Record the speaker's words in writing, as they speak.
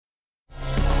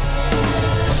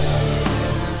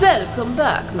Welcome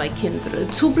back, my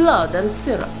kindred, to Blood and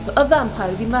Syrup, a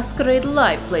Vampire the Masquerade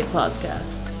live play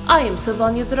podcast. I am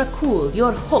Savanya Dracul,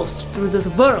 your host through this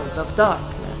world of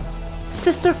darkness.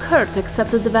 Sister Kurt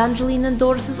accepted Evangeline and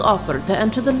Doris's offer to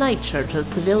enter the Night Church as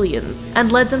civilians,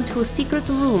 and led them to a secret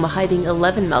room hiding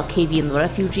 11 Malkavian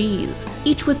refugees,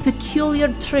 each with peculiar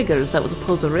triggers that would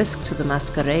pose a risk to the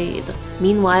Masquerade.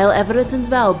 Meanwhile, Everett and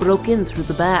Val broke in through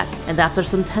the back, and after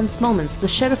some tense moments, the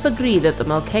sheriff agreed that the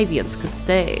Malkavians could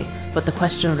stay. But the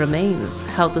question remains,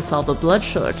 how to solve a blood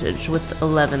shortage with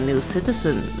 11 new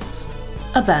citizens.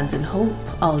 Abandon hope,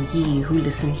 all ye who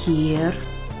listen here.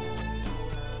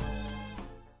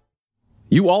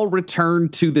 You all return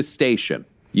to the station.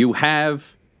 You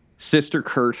have Sister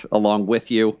Kurt along with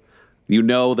you. You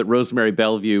know that Rosemary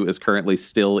Bellevue is currently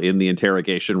still in the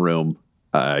interrogation room,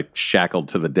 shackled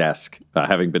to the desk,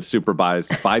 having been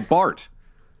supervised by Bart.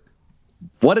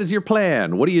 What is your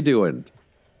plan? What are you doing?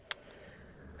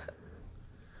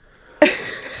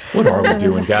 What are we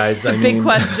doing, guys? It's a big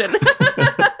question.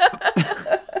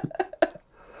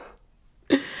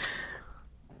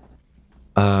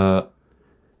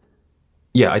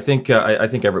 Yeah, I think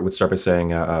Everett would start by saying,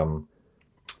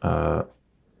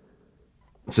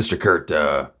 Sister Kurt,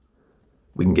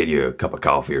 we can get you a cup of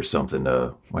coffee or something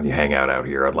when you hang out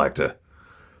here. I'd like to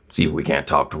see if we can't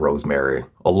talk to Rosemary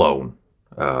alone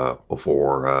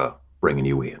before bringing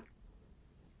you in.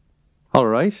 All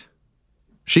right.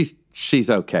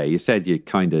 She's okay. You said you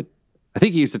kind of, I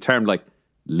think you used the term like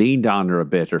leaned on her a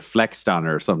bit or flexed on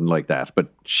her or something like that,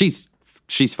 but she's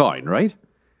fine, right?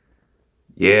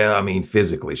 Yeah, I mean,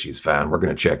 physically she's fine. We're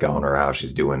going to check on her, how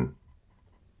she's doing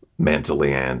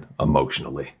mentally and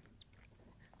emotionally.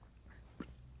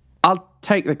 I'll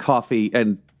take the coffee,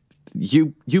 and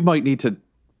you might need to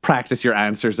practice your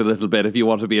answers a little bit if you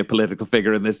want to be a political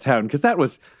figure in this town, because that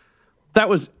was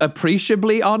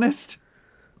appreciably honest,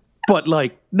 but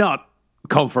like not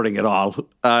comforting at all.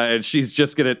 And she's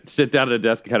just going to sit down at a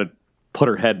desk and kind of put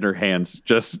her head in her hands,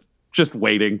 just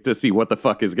waiting to see what the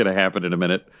fuck is going to happen in a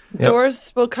minute. Yep.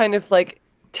 Doris will kind of like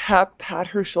pat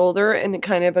her shoulder in a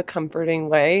kind of a comforting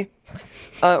way,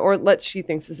 or what she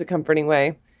thinks is a comforting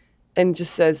way, and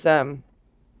just says, I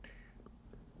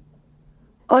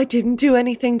didn't do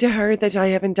anything to her that I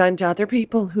haven't done to other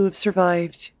people who have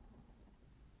survived.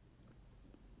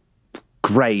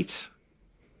 Great.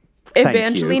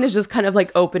 Evangeline is just kind of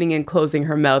like opening and closing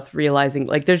her mouth, realizing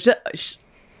like there's just...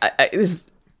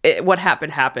 what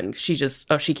happened. She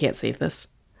can't save this.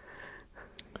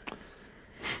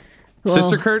 Well,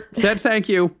 Sister Kurt said thank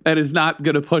you and is not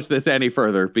going to push this any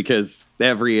further because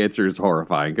every answer is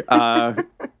horrifying.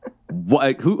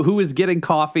 Who is getting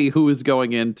coffee? Who is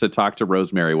going in to talk to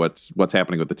Rosemary? What's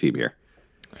happening with the team here?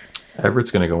 Everett's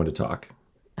going to go in to talk.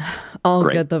 I'll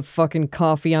get the fucking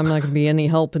coffee. I'm not going to be any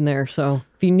help in there. So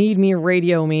if you need me,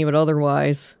 radio me, but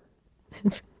otherwise...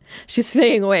 She's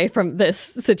staying away from this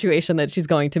situation that she's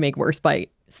going to make worse by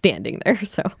standing there,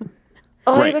 so...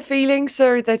 I have a feeling,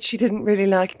 sir, that she didn't really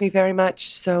like me very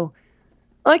much, so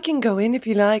I can go in if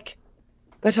you like.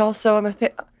 But also,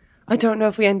 I don't know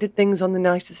if we ended things on the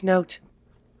nicest note.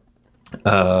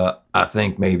 I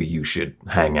think maybe you should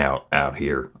hang out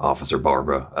here, Officer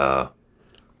Barbara.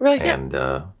 Right.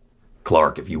 And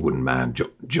Clark, if you wouldn't mind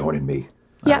joining me,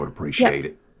 I would appreciate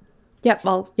it. Yep,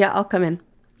 I'll come in.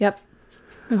 Yep.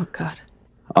 Oh, God.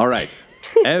 All right.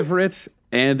 Everett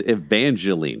and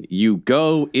Evangeline, you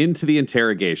go into the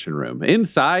interrogation room.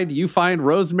 Inside, you find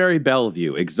Rosemary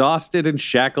Bellevue, exhausted and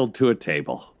shackled to a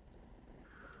table.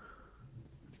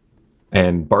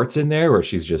 And Bart's in there, or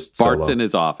she's just solo? Bart's in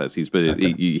his office. He's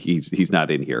not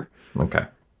in here. Okay.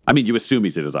 I mean, you assume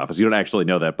he's in his office. You don't actually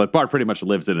know that, but Bart pretty much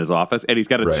lives in his office, and he's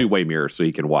got a two-way mirror so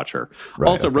he can watch her.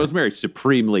 Rosemary's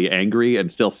supremely angry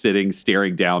and still sitting,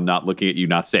 staring down, not looking at you,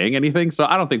 not saying anything. So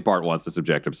I don't think Bart wants to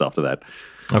subject himself to that.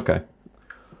 Okay,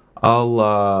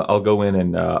 I'll go in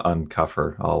and uncuff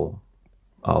her.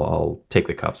 I'll take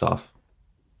the cuffs off.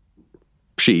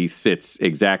 She sits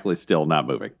exactly still, not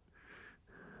moving.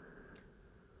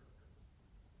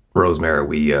 Rosemary,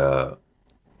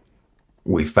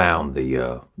 we found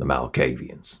the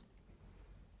Malkavians.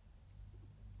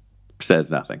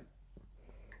 Says nothing.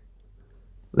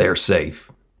 They're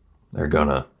safe. They're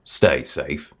gonna stay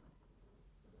safe.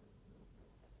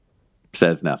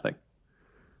 Says nothing.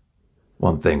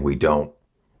 One thing we don't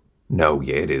know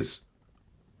yet is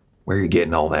where you're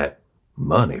getting all that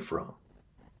money from.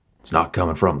 It's not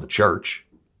coming from the church.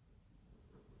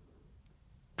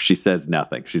 She says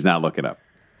nothing. She's not looking up.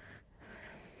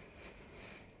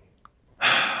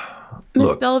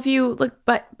 Miss Bellevue, look,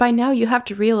 by now you have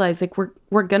to realize, like,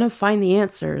 we're gonna find the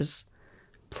answers.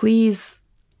 Please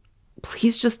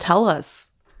just tell us.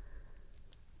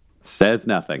 Says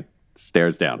nothing.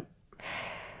 Stares down.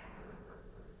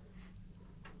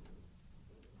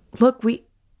 Look,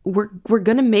 we're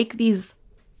gonna make these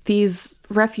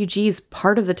refugees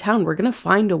part of the town. We're gonna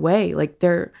find a way. Like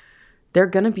they're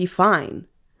gonna be fine.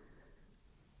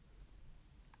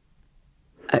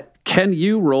 Can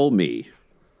you roll me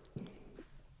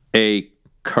a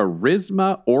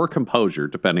charisma or composure,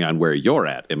 depending on where you're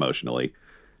at emotionally,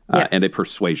 and a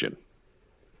persuasion?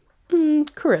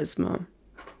 Charisma.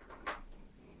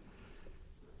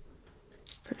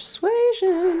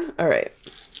 Persuasion. All right.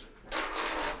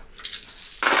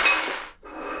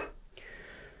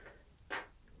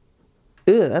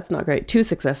 Ew, that's not great. 2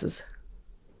 successes.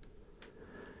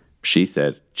 She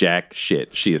says jack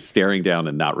shit. She is staring down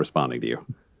and not responding to you.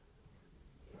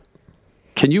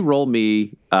 Can you roll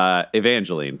me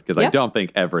Evangeline? Because I don't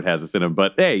think Everett has this in him.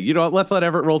 But hey, you know what? Let's let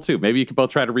Everett roll too. Maybe you can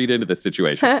both try to read into this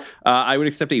situation. I would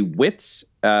accept a wits.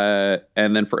 And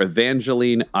then for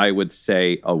Evangeline, I would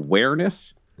say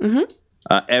awareness.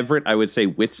 Everett, I would say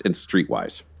wits and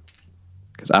streetwise.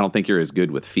 Because I don't think you're as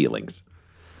good with feelings.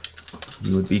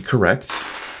 You would be correct.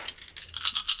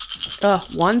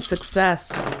 1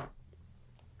 success.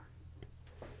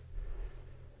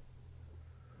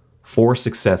 4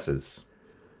 successes.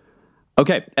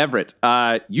 Okay, Everett,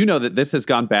 you know that this has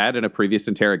gone bad in a previous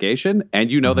interrogation, and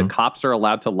you know that cops are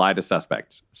allowed to lie to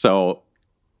suspects. So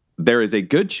there is a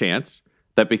good chance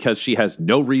that because she has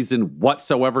no reason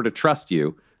whatsoever to trust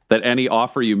you, that any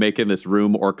offer you make in this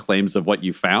room or claims of what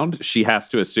you found, she has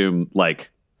to assume,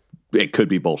 like, it could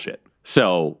be bullshit.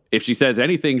 So if she says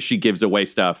anything, she gives away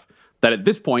stuff that at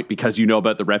this point, because you know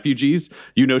about the refugees,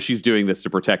 you know she's doing this to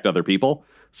protect other people.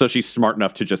 So she's smart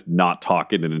enough to just not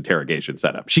talk in an interrogation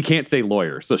setup. She can't say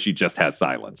lawyer, so she just has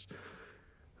silence.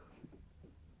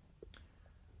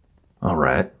 All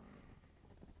right.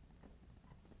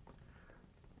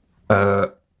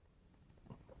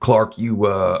 Clark,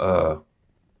 you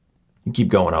keep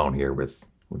going on here with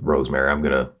Rosemary. I'm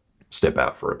going to step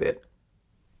out for a bit.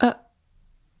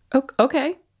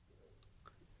 Okay.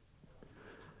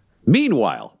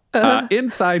 Meanwhile,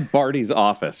 inside Barty's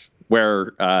office,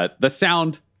 where the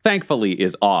sound thankfully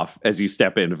is off as you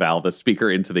step in, Val, the speaker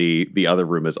into the other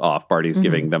room is off. Barty's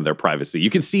giving them their privacy. You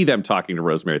can see them talking to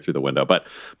Rosemary through the window, but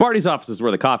Barty's office is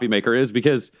where the coffee maker is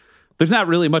because there's not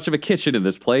really much of a kitchen in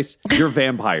this place. You're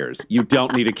vampires. You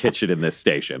don't need a kitchen in this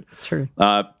station. True.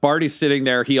 Barty's sitting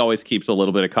there. He always keeps a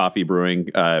little bit of coffee brewing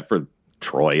for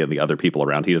Troy and the other people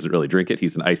around. He doesn't really drink it.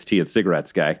 He's an iced tea and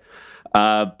cigarettes guy.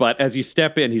 But as you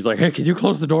step in, he's like, hey, can you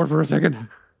close the door for a second?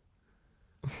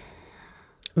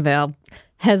 Val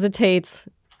hesitates,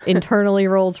 internally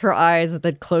rolls her eyes,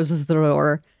 then closes the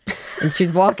door. And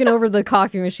she's walking over to the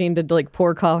coffee machine to like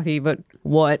pour coffee, but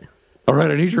what? All right,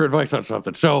 I need your advice on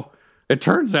something. So it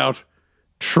turns out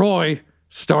Troy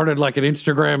started like an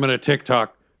Instagram and a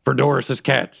TikTok for Doris's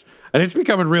cats. And it's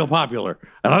becoming real popular.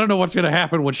 And I don't know what's going to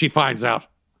happen when she finds out.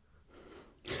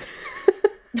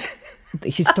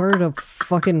 He started a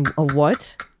fucking a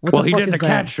what? Well, he did the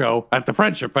cat show at the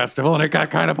Friendship Festival, and it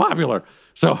got kind of popular.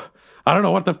 So I don't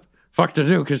know what the fuck to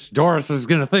do, because Doris is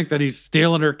going to think that he's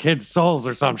stealing her kids' souls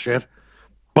or some shit.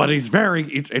 But it's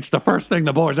the first thing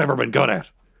the boy's ever been good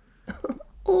at.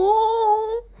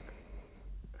 Oh.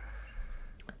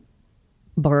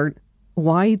 Bart,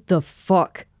 why the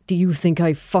fuck do you think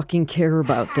I fucking care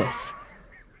about this?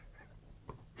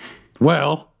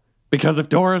 Well, because if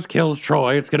Doris kills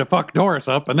Troy, it's going to fuck Doris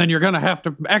up, and then you're going to have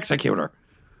to execute her.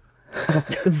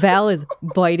 Val is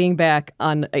biting back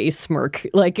on a smirk,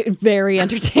 like very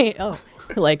entertained. Oh,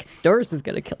 like Doris is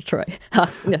going to kill Troy.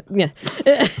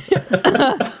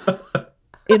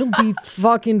 It'll be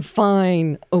fucking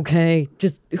fine, okay?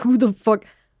 Just who the fuck...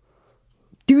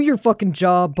 Do your fucking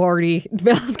job, Barty.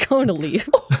 Val's going to leave.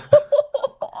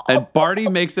 And Barty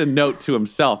makes a note to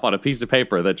himself on a piece of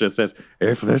paper that just says,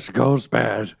 if this goes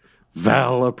bad,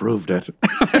 Val approved it.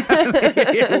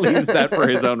 He leaves that for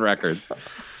his own records.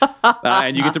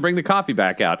 And you get to bring the coffee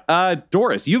back out.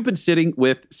 Doris, you've been sitting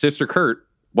with Sister Kurt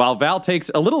while Val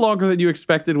takes a little longer than you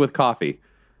expected with coffee.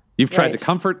 You've tried to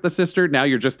comfort the sister. Now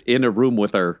you're just in a room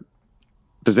with her.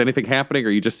 Does anything happening? Or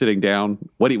are you just sitting down?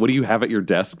 What do you have at your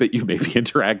desk that you may be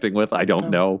interacting with? I don't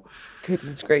know.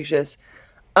 Goodness gracious.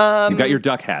 You got your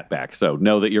duck hat back, so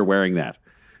know that you're wearing that.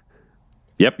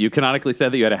 Yep, you canonically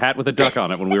said that you had a hat with a duck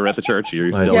on it when we were at the church.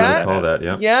 You still have that,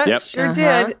 yeah. Yeah, yep. Sure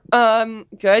did.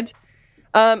 Good.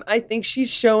 I think she's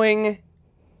showing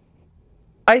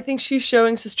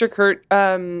Sister Kurt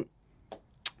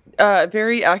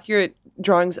very accurate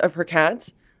drawings of her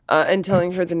cats and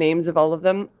telling her the names of all of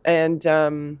them. And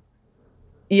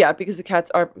because the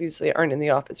cats obviously aren't in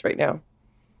the office right now.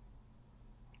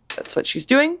 that's what she's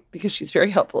doing because she's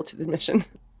very helpful to the mission.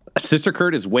 Sister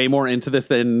Kurt is way more into this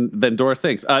than Doris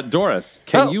thinks. Doris,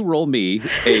 can you roll me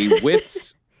a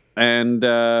wits and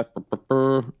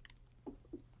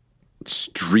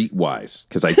streetwise?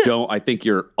 Because I think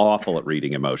you're awful at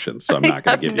reading emotions, so I'm not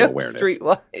going to give you awareness.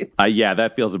 Streetwise. Yeah,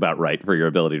 that feels about right for your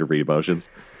ability to read emotions.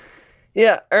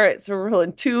 Yeah. All right. So we're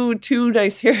rolling two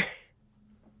dice here.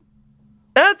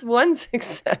 That's one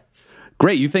success.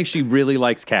 Great. You think she really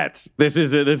likes cats.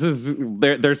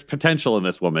 There's potential in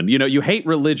this woman. You know, you hate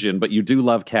religion, but you do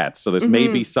love cats. So this may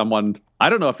be someone, I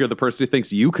don't know if you're the person who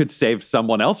thinks you could save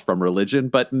someone else from religion,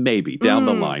 but maybe down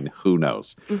the line, who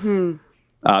knows?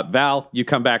 Val, you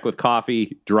come back with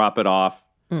coffee, drop it off.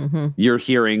 You're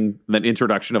hearing the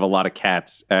introduction of a lot of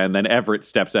cats, and then Everett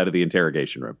steps out of the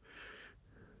interrogation room.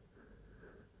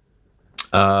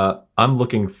 I'm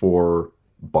looking for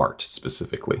Bart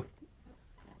specifically.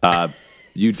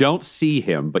 You don't see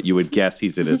him, but you would guess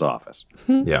he's in his office.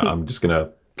 Yeah, I'm just going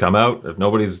to come out. If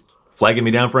nobody's flagging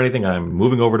me down for anything, I'm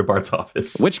moving over to Bart's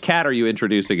office. Which cat are you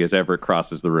introducing as Everett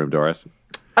crosses the room, Doris?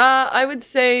 I would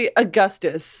say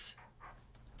Augustus.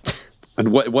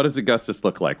 And what does Augustus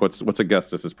look like? What's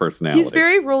Augustus's personality? He's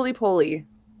very roly-poly.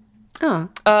 Oh.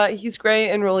 He's gray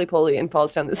and roly-poly and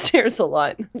falls down the stairs a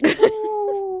lot.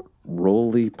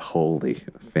 Roly-poly.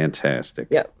 Fantastic.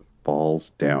 Yep. Falls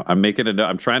down. I'm making a note.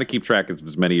 I'm trying to keep track of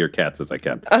as many of your cats as I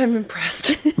can. I'm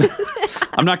impressed.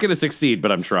 I'm not going to succeed,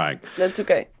 but I'm trying. That's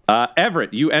okay.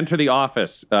 Everett, you enter the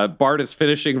office. Bart is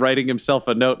finishing writing himself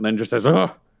a note and then just says,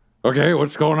 "Oh, okay,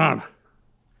 what's going on?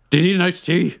 Do you need an iced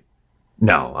tea?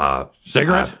 No,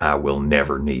 cigarette? I will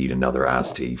never need another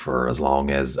iced tea for as long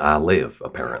as I live,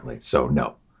 apparently. So,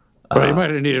 no. Well, you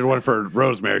might have needed one for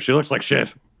Rosemary. She looks like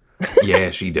shit. Yeah,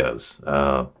 she does.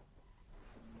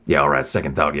 Yeah, all right,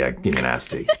 second thought, yeah, give me an iced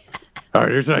tea. All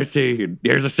right, here's an iced tea.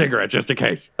 Here's a cigarette, just in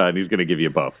case. And he's going to give you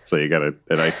both. So you got an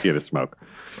iced tea to smoke.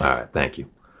 All right, thank you.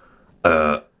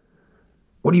 What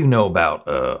do you know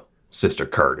about Sister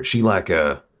Kurt? Is she like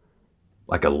a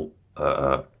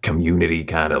community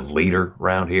kind of leader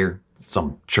around here?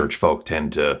 Some church folk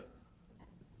tend to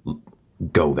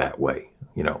go that way,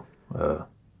 you know.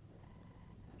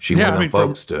 She one of them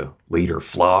folks to lead her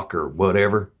flock or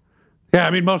whatever. Yeah, I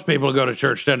mean, most people who go to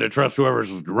church tend to trust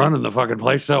whoever's running the fucking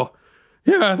place. So,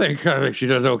 yeah, I think she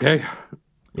does okay.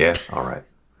 Yeah, all right.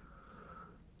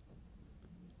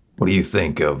 What do you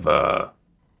think of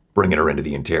bringing her into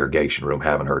the interrogation room,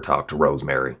 having her talk to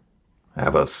Rosemary?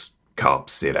 Have us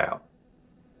cops sit out.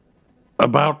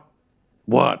 About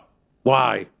what?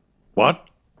 Why? What?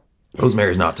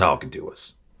 Rosemary's not talking to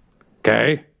us.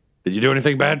 Okay. Did you do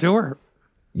anything bad to her?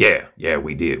 Yeah,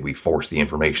 we did. We forced the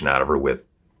information out of her with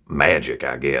magic,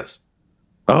 I guess.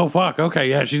 Oh, fuck. Okay,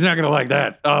 yeah, she's not going to like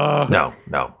that.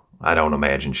 No, I don't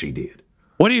imagine she did.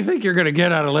 What do you think you're going to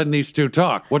get out of letting these two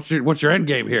talk? What's your end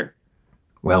game here?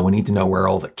 Well, we need to know where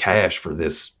all the cash for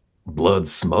this blood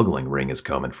smuggling ring is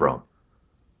coming from.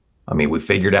 I mean, we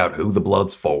figured out who the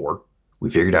blood's for. We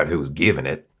figured out who's giving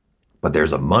it. But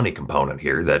there's a money component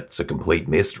here that's a complete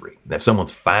mystery. And if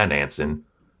someone's financing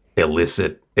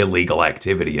illicit, illegal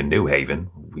activity in New Haven,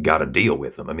 we got to deal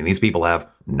with them. I mean, these people have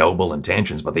noble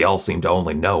intentions, but they all seem to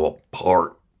only know a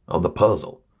part of the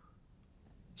puzzle.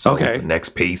 So okay. The next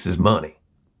piece is money.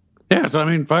 Yeah, so I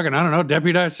mean, fucking, I don't know,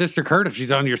 deputize Sister Kurt if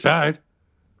she's on your side.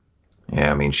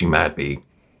 Yeah, I mean, she might be.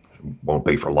 Won't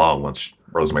be for long once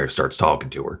Rosemary starts talking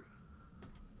to her.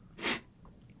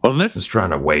 Well, this is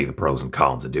trying to weigh the pros and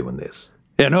cons of doing this.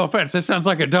 Yeah, no offense, this sounds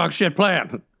like a dog shit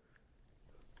plan.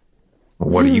 Well,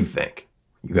 what do you think?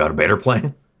 You got a better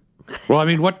plan? Well, I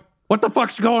mean, what the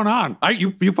fuck's going on?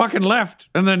 You fucking left,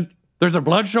 and then there's a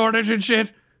blood shortage and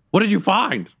shit. What did you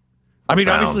find? I mean,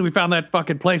 obviously we found that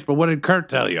fucking place, but what did Kurt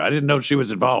tell you? I didn't know she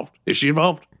was involved. Is she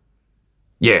involved?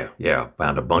 Yeah.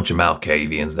 Found a bunch of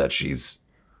Malkavians that she's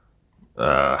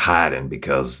hiding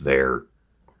because they're,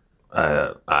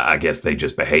 I guess they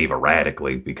just behave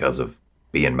erratically because of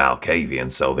being Malkavian,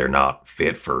 so they're not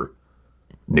fit for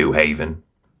New Haven.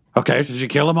 Okay, so did you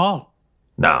kill them all?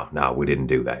 No, we didn't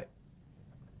do that.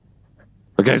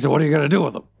 Okay, so what are you going to do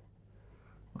with them?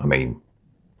 I mean,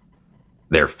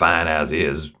 they're fine as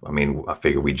is. I mean, I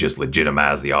figure we just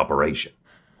legitimize the operation.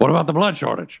 What about the blood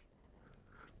shortage?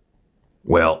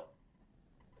 Well,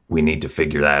 we need to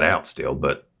figure that out still,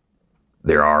 but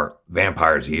there are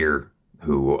vampires here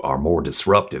who are more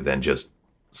disruptive than just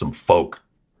some folk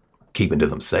keeping to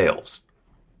themselves.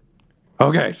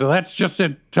 Okay, so that's just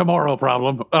a tomorrow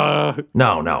problem.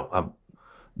 No.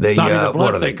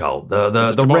 What are they called?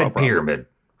 The Red Pyramid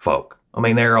folk. I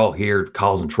mean, they're all here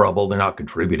causing trouble. They're not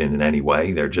contributing in any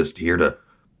way. They're just here to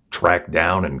track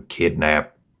down and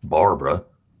kidnap Barbara.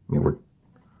 I mean,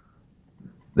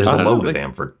 There's I a don't know, load of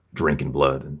them for drinking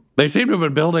blood. And They seem to have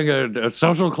been building a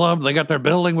social club. They got their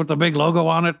building with the big logo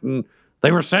on it, and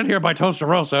they were sent here by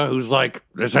Tostarosa, who's like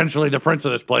essentially the prince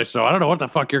of this place. So I don't know what the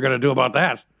fuck you're going to do about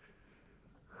that.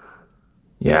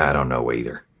 yeah, I don't know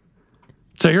either.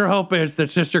 So your hope is that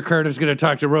Sister Kurt is going to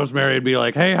talk to Rosemary and be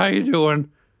like, hey, how you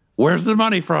doing? Where's the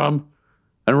money from?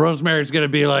 And Rosemary's going to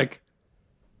be like,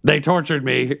 they tortured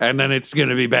me, and then it's going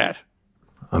to be bad.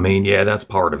 I mean, yeah, that's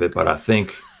part of it, but I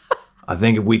think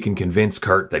if we can convince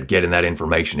Kurt that getting that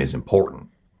information is important,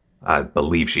 I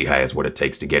believe she has what it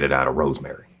takes to get it out of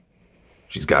Rosemary.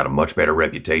 She's got a much better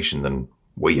reputation than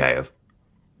we have.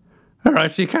 All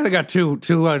right, so you kind of got two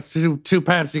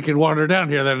paths you can wander down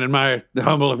here, then, in my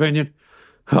humble opinion.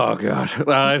 Oh,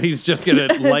 God. He's just going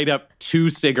to light up 2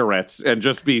 cigarettes and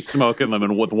just be smoking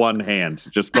them with one hand,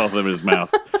 just both of them in his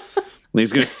mouth. And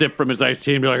he's going to sip from his iced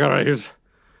tea and be like, all right,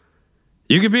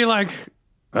 you could be like,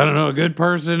 I don't know, a good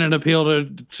person and appeal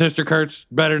to Sister Kurt's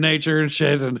better nature and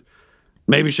shit, and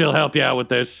maybe she'll help you out with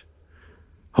this.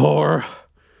 Or,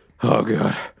 oh,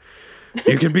 God,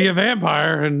 you could be a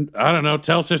vampire and, I don't know,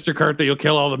 tell Sister Kurt that you'll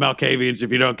kill all the Malkavians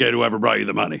if you don't get whoever brought you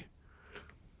the money.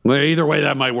 Well, either way,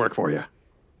 that might work for you.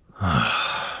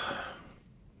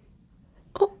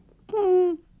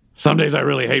 Some days I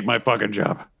really hate my fucking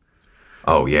job.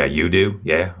 Oh, yeah, you do?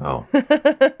 Yeah? Oh.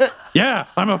 Yeah,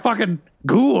 I'm a fucking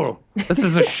ghoul. This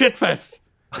is a shit fest.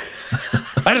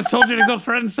 I just told you to go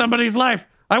threaten somebody's life.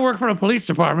 I work for a police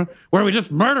department where we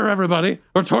just murder everybody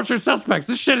or torture suspects.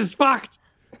 This shit is fucked.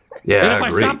 Yeah, And I if I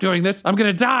agree. stop doing this, I'm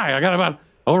gonna die. I got about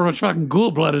however much fucking ghoul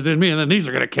blood is in me, and then these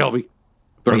are gonna kill me.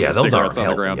 Throws Yeah, the those aren't cigarettes on the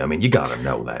healthy. ground. I mean, you gotta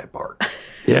know that part.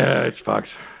 Yeah, it's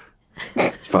fucked.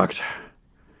 It's fucked.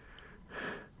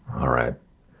 All right.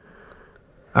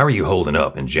 How are you holding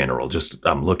up in general? Just,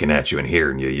 I'm looking at you and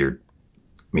hearing you.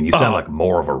 You sound like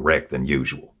more of a wreck than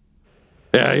usual.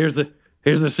 Yeah, here's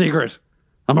the secret.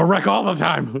 I'm a wreck all the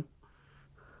time.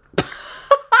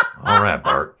 All right,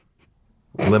 Bart.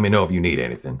 Let me know if you need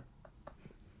anything.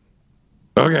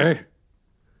 Okay.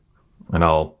 And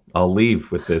I'll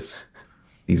leave with these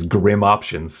grim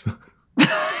options.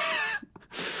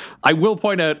 I will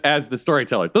point out, as the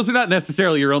storyteller, those are not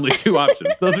necessarily your only 2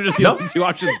 options. Those are just the only 2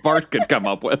 options Bart could come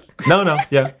up with. No,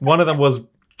 yeah. One of them was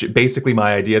basically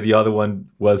my idea. The other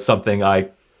one was something I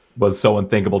was so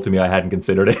unthinkable to me I hadn't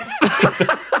considered it.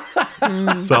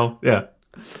 So, yeah.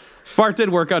 Bart did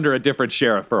work under a different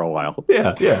sheriff for a while.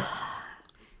 Yeah.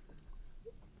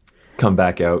 Come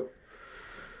back out.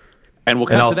 And we'll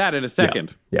cut to that in a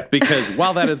second. Yeah. Because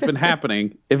while that has been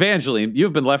happening, Evangeline,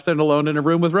 you've been left alone in a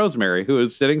room with Rosemary, who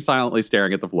is sitting silently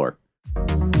staring at the floor.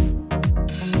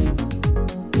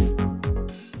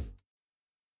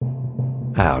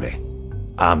 Howdy.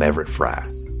 I'm Everett Fry.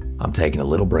 I'm taking a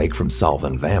little break from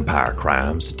solving vampire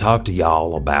crimes to talk to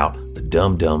y'all about the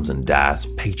Dum Dums and Dice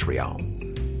Patreon.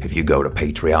 If you go to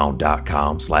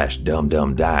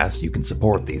patreon.com/dumdumdice, you can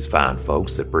support these fine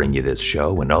folks that bring you this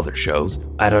show and other shows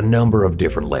at a number of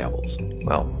different levels.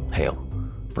 Well, hell,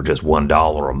 for just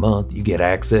 $1 a month, you get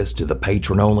access to the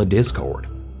patron-only Discord.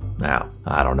 Now,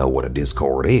 I don't know what a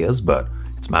Discord is, but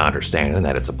it's my understanding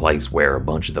that it's a place where a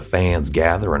bunch of the fans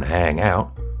gather and hang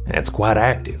out, and it's quite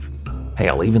active.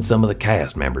 Hell, even some of the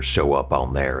cast members show up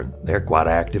on there, and they're quite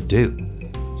active too.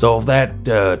 So if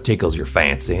that tickles your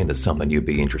fancy and is something you'd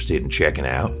be interested in checking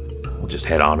out, well, just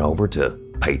head on over to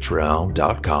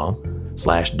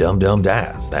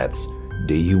patreon.com/dumdumdice. That's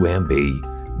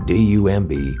DUMBDICE.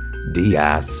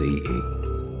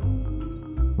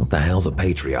 What the hell's a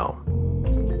Patreon?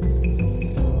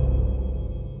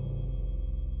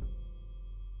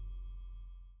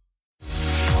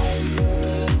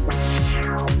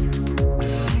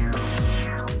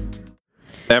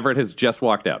 Everett has just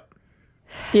walked out.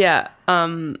 Yeah.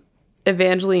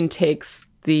 Evangeline takes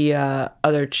the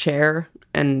other chair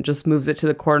and just moves it to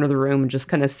the corner of the room and just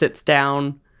kind of sits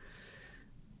down,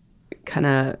 kind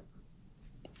of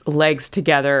legs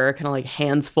together, kind of like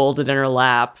hands folded in her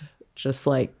lap, just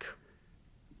like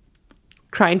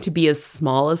trying to be as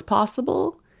small as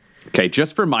possible. Okay,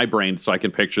 just for my brain so I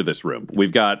can picture this room.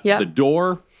 We've got the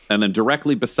door, and then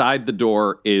directly beside the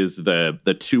door is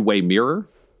the two-way mirror.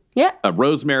 Yeah.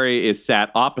 Rosemary is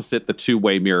sat opposite the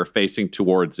two-way mirror facing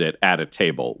towards it at a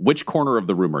table. Which corner of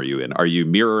the room are you in? Are you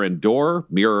mirror and door,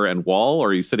 mirror and wall,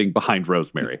 or are you sitting behind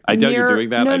Rosemary? I doubt you're doing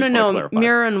that. No, I just want to clarify.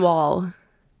 Mirror and wall.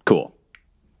 Cool.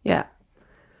 Yeah.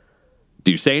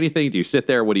 Do you say anything? Do you sit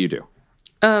there? What do you do?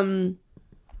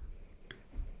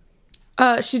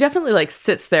 She definitely like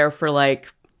sits there for like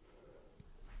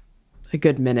a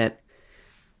good minute.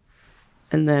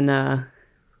 And then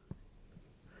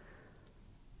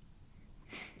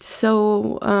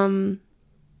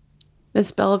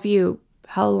Miss Bellevue,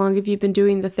 how long have you been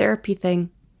doing the therapy thing?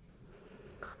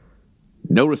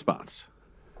 No response.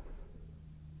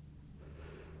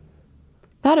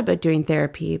 Thought about doing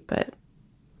therapy, but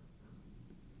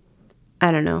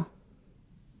I don't know.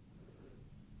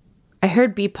 I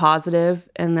heard be positive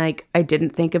and like I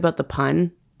didn't think about the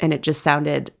pun and it just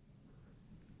sounded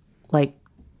like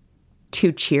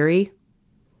too cheery.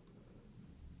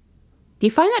 Do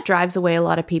you find that drives away a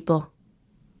lot of people?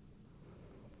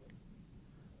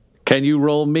 Can you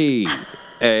roll me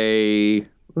a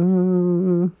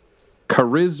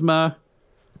charisma?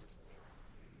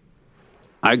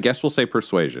 I guess we'll say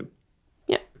persuasion.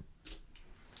 Yeah.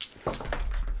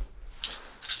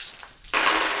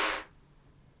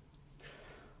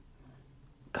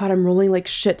 God, I'm rolling like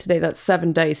shit today. That's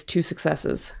 7 dice, 2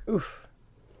 successes. Oof.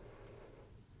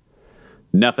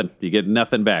 Nothing. You get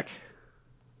nothing back.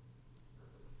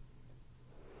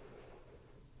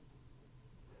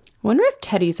 I wonder if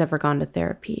Teddy's ever gone to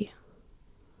therapy.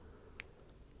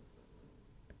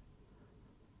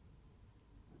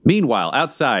 Meanwhile,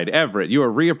 outside, Everett, you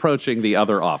are reapproaching the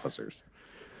other officers.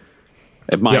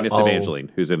 Minus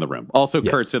Evangeline, who's in the room. Also,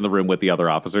 Yes. Kurt's in the room with the other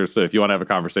officers, so if you want to have a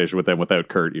conversation with them without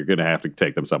Kurt, you're going to have to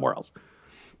take them somewhere else.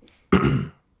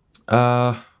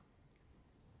 I'll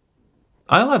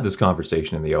have this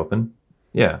conversation in the open.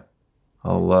 Yeah.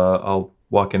 I'll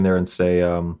walk in there and say,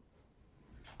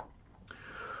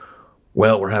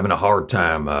 well, we're having a hard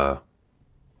time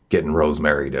getting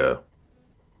Rosemary to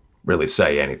really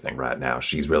say anything right now.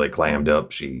 She's really clammed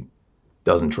up. She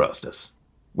doesn't trust us,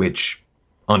 which,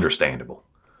 understandable.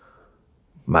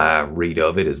 My read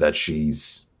of it is that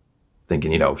she's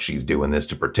thinking, she's doing this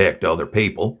to protect other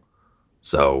people.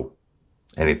 So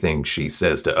anything she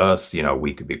says to us,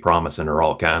 we could be promising her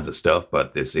all kinds of stuff,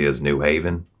 but this is New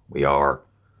Haven. We are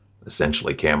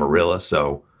essentially Camarilla,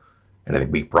 so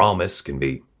anything we promise can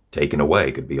be taken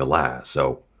away, could be a lie.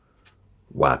 So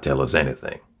why tell us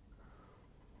anything?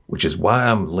 Which is why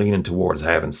I'm leaning towards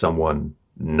having someone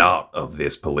not of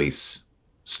this police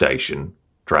station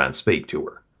try and speak to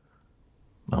her.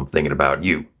 I'm thinking about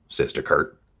you, Sister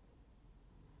Kurt.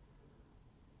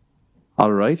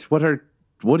 All right.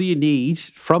 What do you need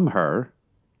from her,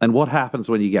 and what happens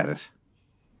when you get it?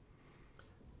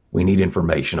 We need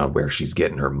information on where she's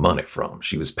getting her money from.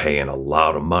 She was paying a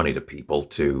lot of money to people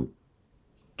to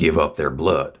give up their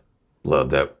blood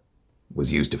that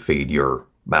was used to feed your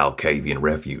Malkavian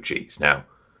refugees. Now,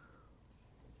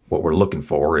 what we're looking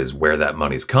for is where that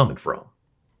money's coming from.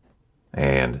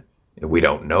 And if we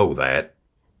don't know that,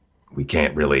 we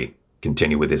can't really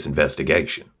continue with this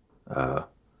investigation.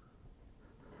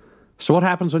 So what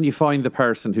happens when you find the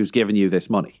person who's given you this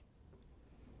money?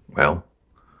 Well,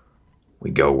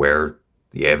 we go where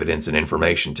the evidence and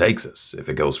information takes us. If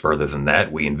it goes further than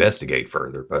that, we investigate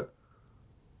further. But,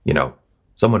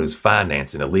 someone who's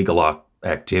financing illegal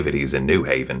activities in New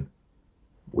Haven,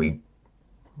 we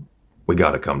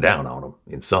got to come down on them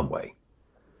in some way.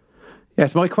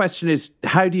 Yes, my question is,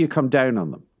 how do you come down on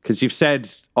them? Because you've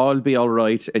said, I'll be all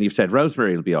right, and you've said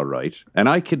Rosemary will be all right, and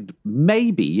I could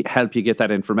maybe help you get that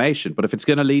information, but if it's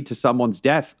going to lead to someone's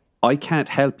death, I can't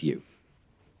help you.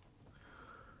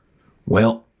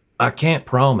 Well, I can't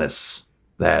promise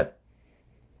that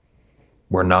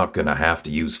we're not going to have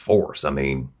to use force. I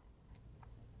mean,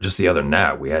 just the other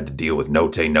night, we had to deal with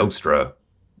Note Nostra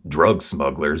drug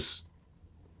smugglers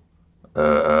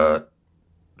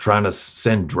trying to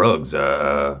send drugs,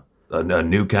 a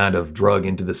new kind of drug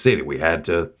into the city. We had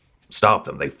to stop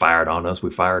them. They fired on us. We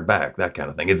fired back, that kind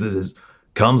of thing. This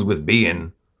comes with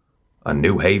being a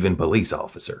New Haven police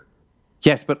officer.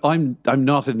 Yes, but I'm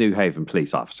not a New Haven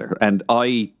police officer, and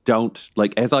I don't,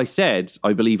 as I said,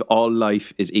 I believe all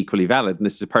life is equally valid, and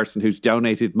this is a person who's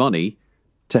donated money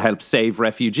to help save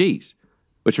refugees,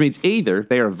 which means either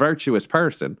they're a virtuous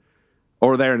person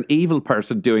or they're an evil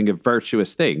person doing a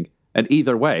virtuous thing, and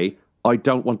either way, I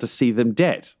don't want to see them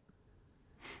dead.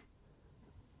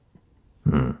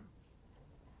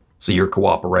 So your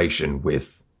cooperation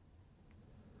with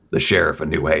the sheriff of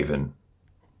New Haven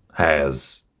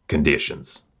has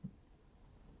conditions.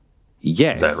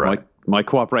 Yes, Is that right? my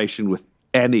cooperation with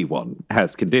anyone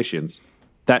has conditions.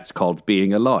 That's called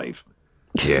being alive.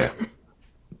 Yeah.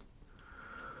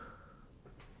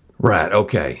 Right,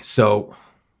 okay. So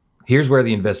here's where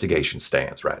the investigation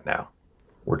stands right now.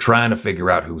 We're trying to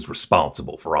figure out who's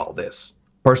responsible for all this.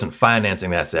 Person financing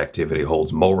this activity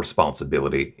holds more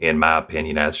responsibility, in my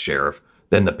opinion, as sheriff,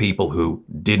 than the people who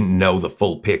didn't know the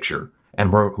full picture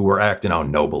and who were acting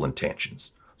on noble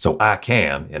intentions. So I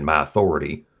can, in my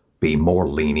authority, be more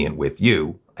lenient with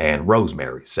you and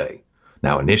Rosemary, say.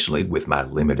 Now, initially, with my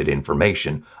limited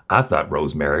information, I thought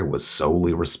Rosemary was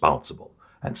solely responsible.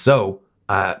 And so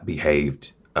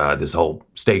this whole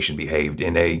station behaved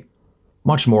in a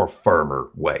much more firmer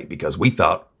way because we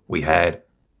thought we had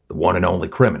the one and only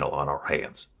criminal on our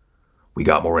hands. We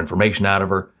got more information out of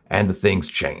her, and the things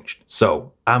changed.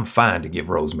 So I'm fine to give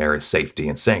Rosemary safety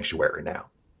and sanctuary now.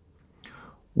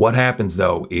 What happens,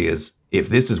 though, is if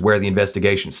this is where the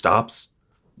investigation stops,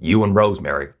 you and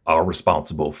Rosemary are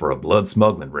responsible for a blood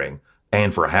smuggling ring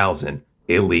and for housing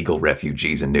illegal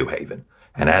refugees in New Haven.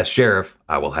 And as sheriff,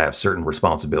 I will have certain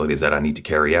responsibilities that I need to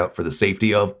carry out for the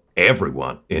safety of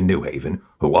everyone in New Haven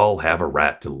who all have a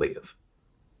right to live.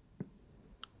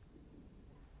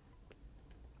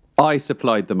 I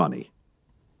supplied the money.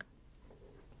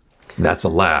 That's a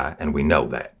lie, and we know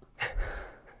that.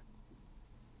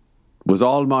 Was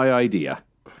all my idea.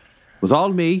 Was all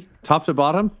me, top to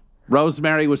bottom.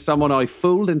 Rosemary was someone I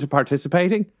fooled into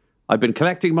participating. I've been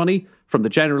collecting money from the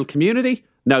general community.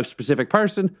 No specific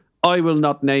person. I will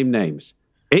not name names.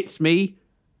 It's me.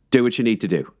 Do what you need to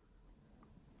do.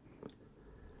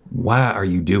 Why are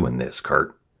you doing this,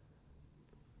 Kurt?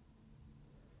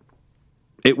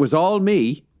 It was all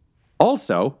me.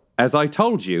 Also, as I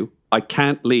told you, I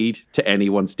can't lead to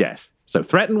anyone's death. So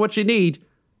threaten what you need,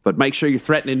 but make sure you're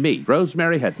threatening me.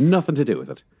 Rosemary had nothing to do with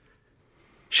it.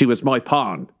 She was my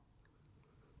pawn.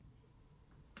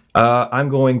 I'm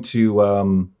going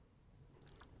to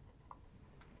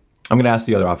ask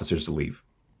the other officers to leave.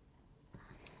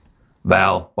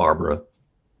 Val, Barbara,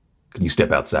 can you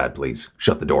step outside, please?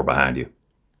 Shut the door behind you.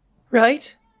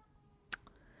 Right?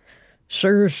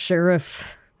 Sure,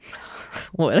 Sheriff.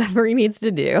 Whatever he needs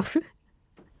to do.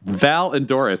 Val and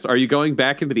Doris, are you going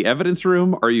back into the evidence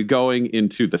room? Are you going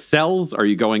into the cells? Are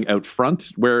you going out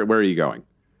front? Where are you going?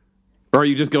 Or are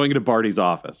you just going into Barty's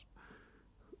office?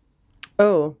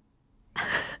 Oh.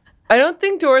 I don't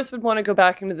think Doris would want to go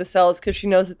back into the cells because she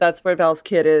knows that that's where Val's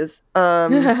kid is.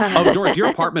 Oh, Doris, your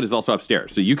apartment is also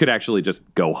upstairs, so you could actually just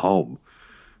go home.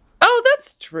 Oh,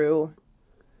 that's true.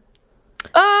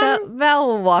 Val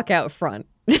will walk out front.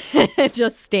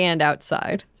 Just stand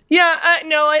outside. Yeah,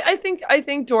 I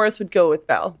think Doris would go with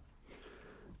Val.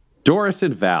 Doris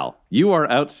and Val, you are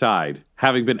outside,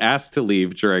 having been asked to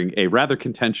leave during a rather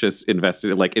contentious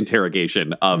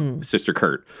interrogation of Sister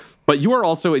Kurt. But you are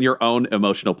also in your own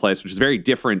emotional place, which is very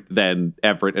different than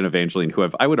Everett and Evangeline, who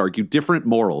have, I would argue, different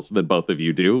morals than both of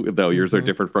you do, though yours are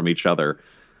different from each other.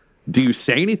 Do you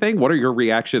say anything? What are your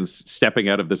reactions stepping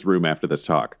out of this room after this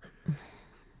talk?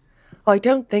 I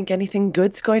don't think anything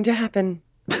good's going to happen.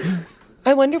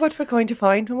 I wonder what we're going to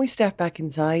find when we step back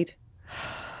inside.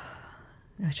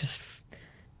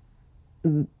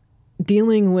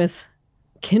 Dealing with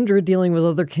kindred, dealing with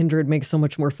other kindred makes so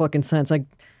much more fucking sense.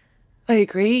 I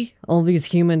agree. All these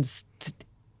humans,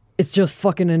 it's just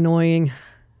fucking annoying.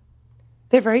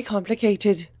 They're very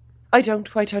complicated. I don't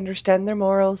quite understand their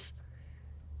morals.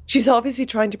 She's obviously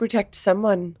trying to protect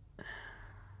someone.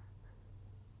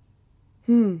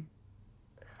 I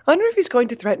wonder if he's going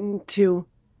to threaten to...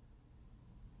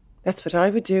 That's what I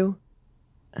would do.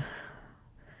 I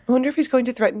wonder if he's going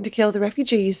to threaten to kill the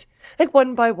refugees. Like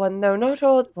one by one, though, not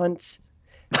all at once.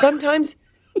 Sometimes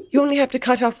you only have to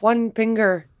cut off one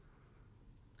finger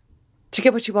to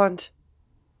get what you want.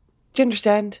 Do you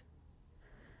understand?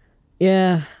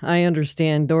 Yeah, I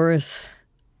understand, Doris.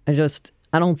 I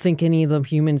don't think any of the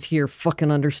humans here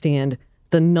fucking understand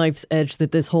the knife's edge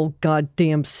that this whole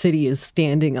goddamn city is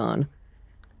standing on.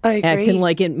 I agree. Acting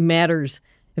like it matters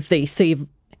if they save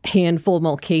a handful of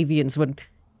Malkavians when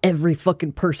every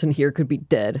fucking person here could be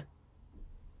dead.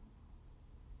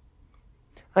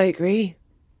 I agree.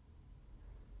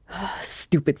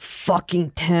 Stupid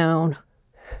fucking town.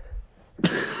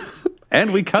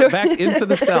 And we cut back into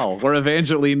the cell where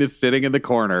Evangeline is sitting in the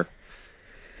corner.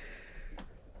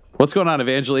 What's going on,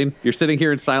 Evangeline? You're sitting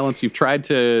here in silence. You've tried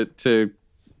to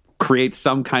create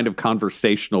some kind of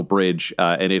conversational bridge,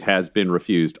 and it has been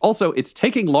refused. Also, it's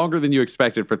taking longer than you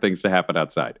expected for things to happen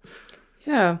outside.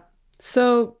 Yeah.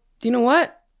 So, you know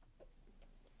what?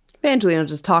 Evangeline will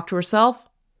just talk to herself.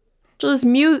 She'll just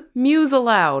muse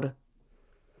aloud.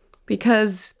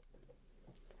 Because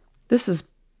this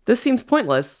seems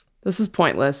pointless. This is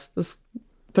pointless. This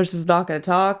person's not going to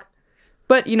talk.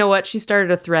 But you know what? She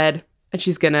started a thread, and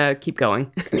she's going to keep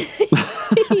going.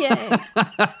 Yeah.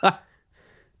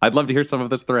 I'd love to hear some of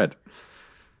this thread.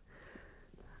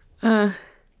 I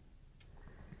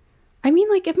mean,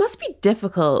 like, it must be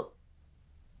difficult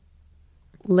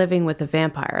living with a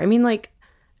vampire. I mean, like,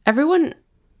 everyone...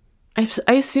 I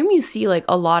assume you see, like,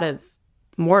 a lot of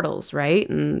mortals, right?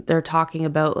 And they're talking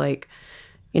about, like,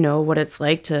 you know, what it's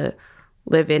like to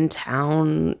live in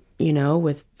town,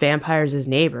 with vampires as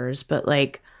neighbors, but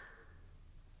like,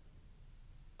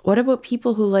 what about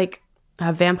people who like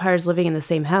have vampires living in the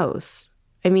same house?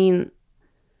 I mean,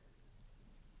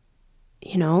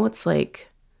 it's like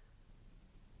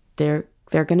they're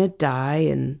gonna die,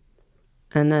 and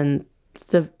then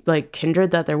the like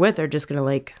kindred that they're with are just gonna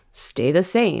like stay the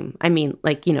same. I mean,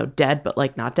 like, dead, but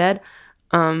like not dead.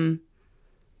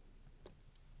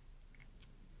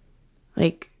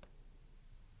 Like,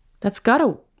 that's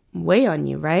gotta weigh on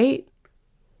you, right?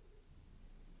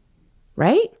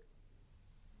 Right?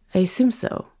 I assume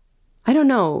so. I don't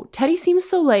know. Teddy seems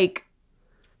so like,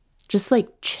 just like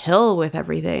chill with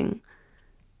everything.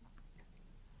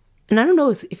 And I don't know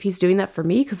if he's doing that for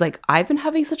me, because like I've been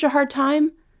having such a hard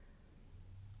time.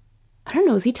 I don't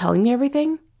know. Is he telling me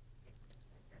everything?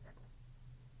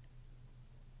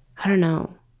 I don't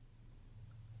know.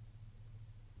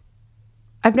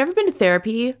 I've never been to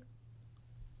therapy,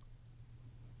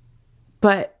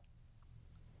 but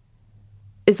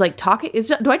do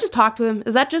I just talk to him?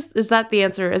 Is that the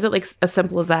answer? Is it like as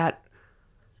simple as that?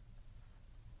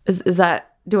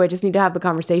 Do I just need to have the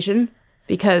conversation?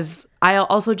 Because I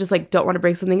also just like don't want to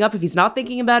bring something up if he's not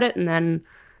thinking about it, and then.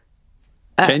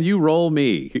 Can you roll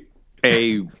me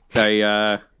oh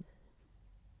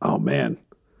man.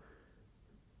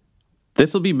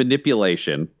 This will be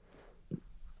manipulation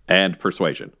and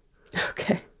persuasion.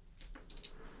 Okay.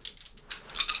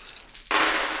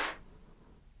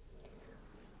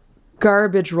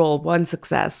 Garbage roll, 1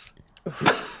 success.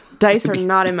 Dice are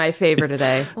not in my favor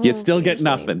today. You still get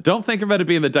nothing. Don't think about it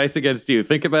being the dice against you.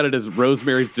 Think about it as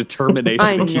Rosemary's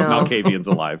determination to keep Malkavians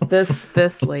alive.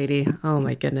 This lady. Oh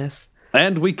my goodness.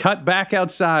 And we cut back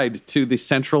outside to the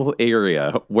central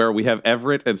area where we have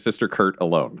Everett and Sister Kurt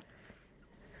alone.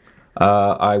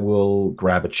 I will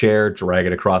grab a chair, drag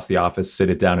it across the office, sit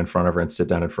it down in front of her, and sit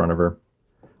down in front of her.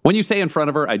 When you say in front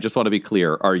of her, I just want to be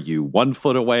clear. Are you 1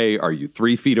 foot away? Are you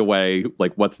 3 feet away?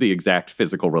 Like, what's the exact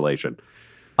physical relation?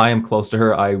 I am close to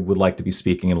her. I would like to be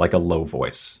speaking in like a low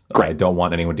voice. Great. I don't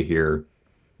want anyone to hear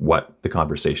what the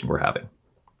conversation we're having.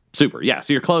 Super. Yeah.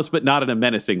 So you're close, but not in a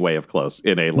menacing way of close,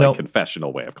 in a like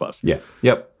confessional way of close. Yeah.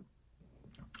 Yep.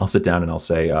 I'll sit down and I'll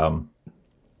say,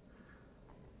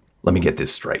 let me get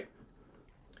this straight.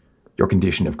 Your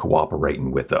condition of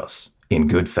cooperating with us in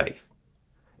good faith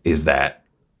is that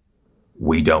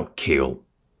we don't kill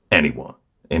anyone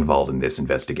involved in this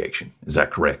investigation. Is that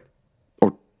correct?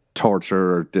 Or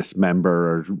torture or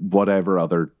dismember or whatever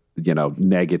other,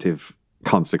 negative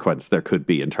consequence there could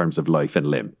be in terms of life and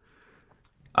limb.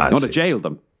 I want to jail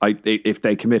them. If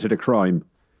they committed a crime,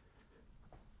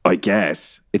 I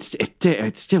guess.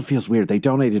 It still feels weird. They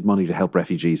donated money to help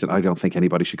refugees, and I don't think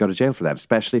anybody should go to jail for that,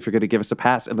 especially if you're going to give us a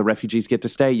pass and the refugees get to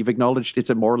stay. You've acknowledged it's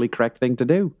a morally correct thing to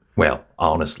do. Well,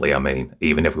 honestly, I mean,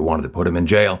 even if we wanted to put them in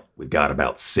jail, we've got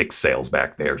about 6 cells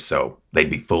back there, so they'd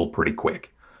be full pretty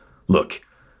quick. Look,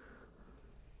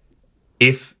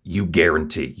 if you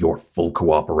guarantee your full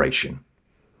cooperation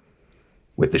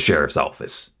with the sheriff's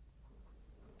office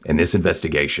in this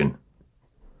investigation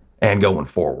and going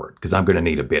forward, because I'm going to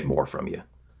need a bit more from you,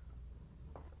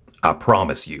 I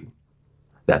promise you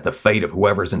that the fate of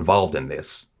whoever's involved in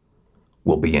this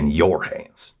will be in your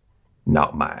hands,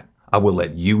 not mine. I will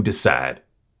let you decide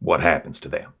what happens to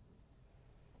them.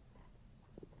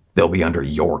 They'll be under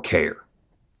your care.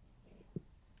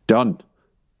 Done.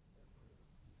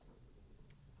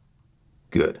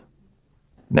 Good.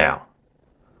 Now,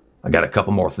 I got a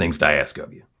couple more things to ask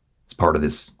of you. It's part of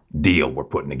this deal we're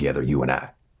putting together, you and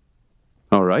I.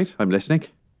 All right, I'm listening.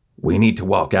 We need to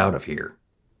walk out of here,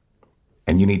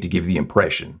 and you need to give the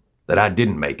impression that I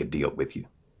didn't make a deal with you.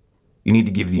 You need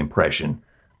to give the impression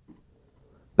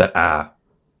that I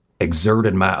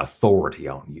exerted my authority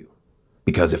on you.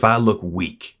 Because if I look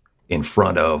weak in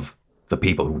front of the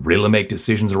people who really make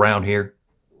decisions around here,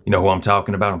 you know who I'm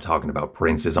talking about? I'm talking about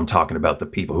princes. I'm talking about the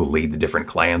people who lead the different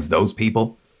clans, those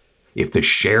people. If the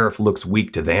sheriff looks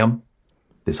weak to them,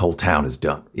 this whole town is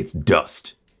done. It's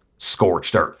dust.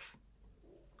 Scorched earth.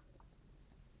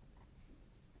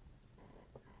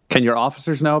 Can your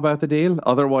officers know about the deal?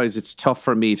 Otherwise, it's tough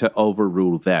for me to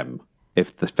overrule them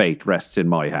if the fate rests in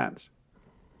my hands.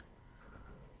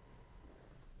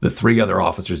 The 3 other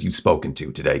officers you've spoken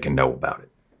to today can know about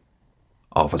it.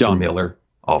 Officer Done. Miller,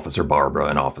 Officer Barbara,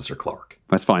 and Officer Clark.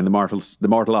 That's fine. The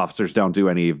mortal officers don't do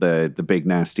any of the big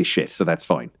nasty shit, so that's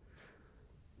fine.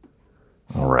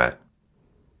 All right.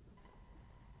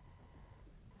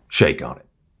 Shake on it.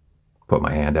 Put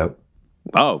my hand out.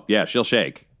 Oh, yeah, she'll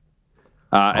shake.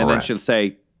 And then she'll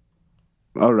say,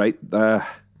 all right,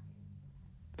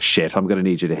 shit, I'm going to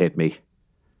need you to hit me.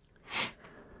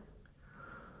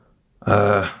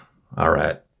 All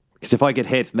right. Because if I get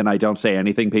hit and then I don't say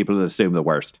anything, people will assume the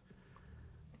worst.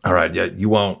 All right, yeah, you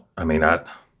won't. I mean,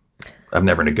 I've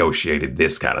never negotiated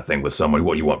this kind of thing with somebody.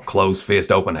 What, you want closed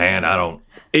fist, open hand?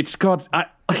 It's got...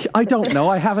 I don't know.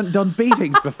 I haven't done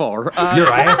beatings before.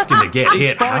 You're asking to get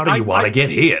hit. fine. How do you want to get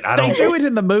hit? They do it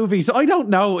in the movies. I don't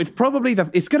know. It's probably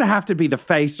it's going to have to be the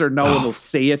face or no one will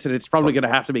see it. And it's probably going to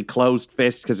have to be closed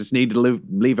fist because it's needed to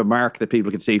leave a mark that people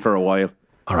can see for a while.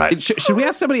 All right. Should we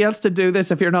ask somebody else to do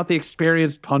this if you're not the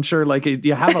experienced puncher? Like, do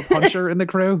you have a puncher in the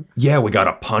crew? Yeah, we got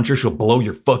a puncher. She'll blow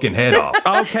your fucking head off.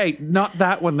 Okay, not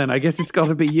that one then. I guess it's got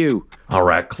to be you. All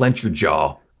right, clench your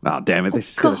jaw. Oh, damn it.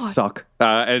 This is going to suck.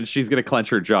 And she's going to clench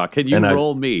her jaw. Can you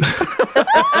roll me?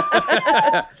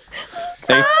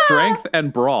 A strength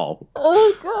and brawl.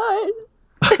 Oh,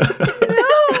 God.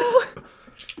 No.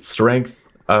 Strength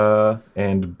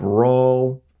and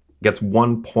brawl gets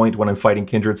 1 point when I'm fighting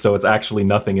kindred, so it's actually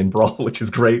nothing in brawl, which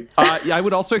is great. I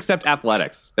would also accept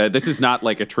athletics. This is not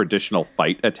like a traditional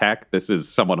fight attack. This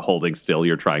is someone holding still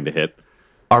you're trying to hit.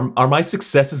 Are my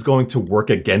successes going to work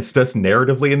against us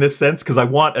narratively in this sense? Because I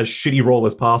want as shitty roll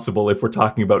as possible if we're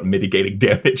talking about mitigating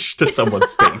damage to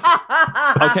someone's face.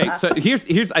 Okay, so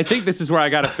here's I think this is where I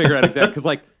got to figure out exactly, because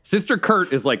like Sister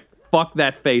Kurt is like, fuck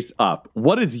that face up.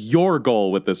 What is your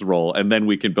goal with this roll? And then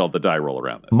we can build the die roll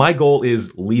around this. My goal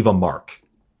is leave a mark.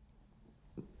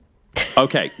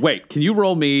 Okay, wait. Can you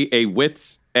roll me a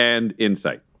wits and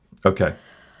insight? Okay.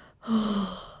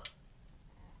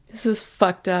 This is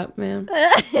fucked up, man.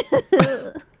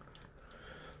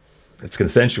 It's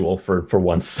consensual for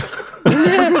once.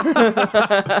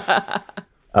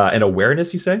 And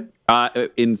awareness, you say?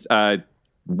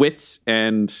 Wits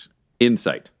and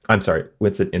insight. I'm sorry,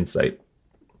 wits and insight.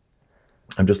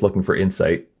 I'm just looking for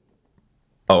insight.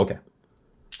 Oh, okay.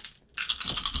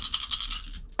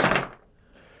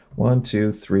 1,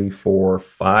 2, 3, 4,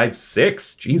 5,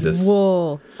 6. Jesus.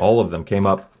 Whoa. All of them came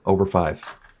up over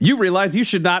 5. You realize you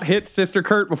should not hit Sister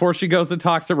Kurt before she goes and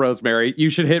talks to Rosemary. You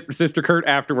should hit Sister Kurt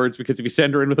afterwards, because if you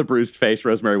send her in with a bruised face,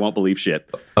 Rosemary won't believe shit.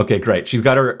 Okay, great. She's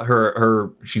got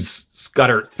she's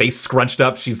got her face scrunched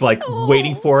up. She's like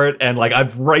waiting for it, and like I'm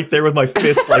right there with my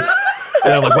fist, like,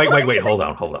 and I'm like, wait, hold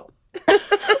on.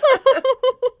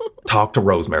 Talk to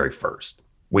Rosemary first.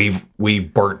 We've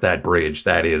burnt that bridge.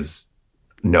 That is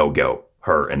no go.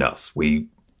 Her and us.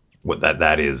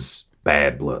 That is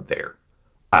bad blood there.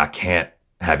 I can't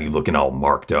have you looking all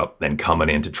marked up, then coming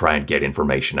in to try and get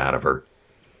information out of her.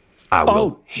 I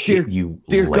will hit you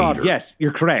dear later. God, yes,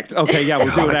 you're correct. Okay, yeah,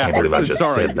 we'll do it I after. can't believe I just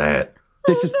Sorry. said that.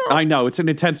 I know, it's an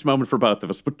intense moment for both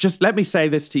of us, but just let me say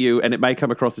this to you, and it may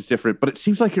come across as different, but it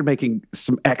seems like you're making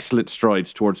some excellent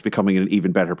strides towards becoming an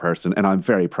even better person, and I'm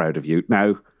very proud of you.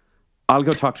 Now, I'll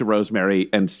go talk to Rosemary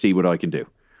and see what I can do.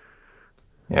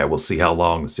 Yeah, we'll see how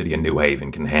long the city of New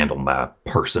Haven can handle my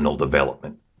personal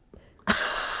development.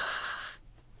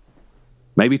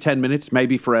 Maybe 10 minutes,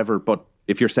 maybe forever, but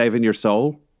if you're saving your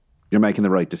soul, you're making the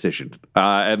right decision.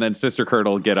 And then Sister Kurt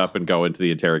will get up and go into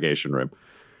the interrogation room.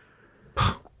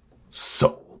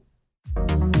 Soul.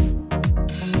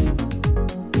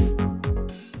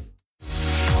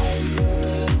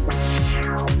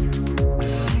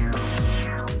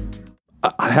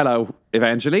 Hello,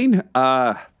 Evangeline.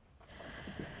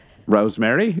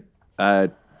 Rosemary.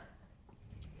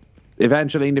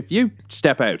 Evangeline, if you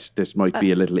step out, this might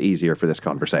be a little easier for this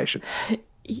conversation.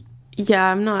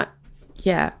 Yeah, I'm not.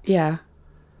 Yeah.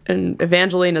 And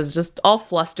Evangeline is just all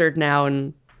flustered now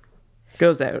and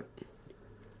goes out.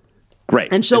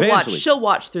 Great. And she'll Evangeline.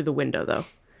 watch through the window, though.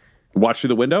 Watch through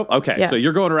the window? Okay, Yeah. so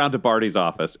you're going around to Barty's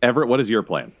office. Everett, what is your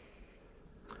plan?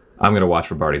 I'm going to watch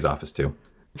for Barty's office, too.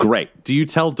 Great. Do you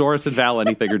tell Doris and Val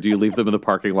anything, or do you leave them in the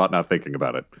parking lot not thinking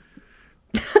about it?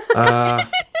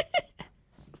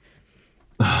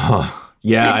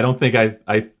 Yeah, I don't think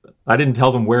I didn't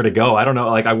tell them where to go. I don't know.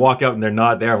 Like, I walk out and they're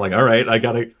not there. I'm like, all right,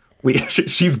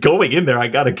 she's going in there. I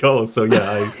gotta go. So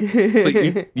yeah.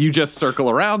 So you just circle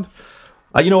around?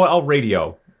 You know what? I'll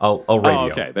radio. I'll radio.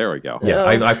 Oh, okay. There we go. Yeah,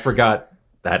 I forgot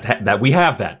that we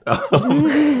have that.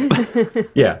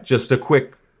 Yeah, just a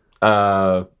quick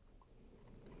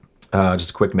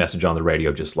message on the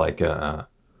radio, just like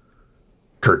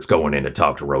Kurt's going in to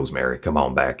talk to Rosemary. Come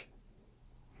on back.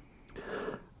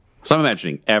 So I'm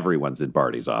imagining everyone's in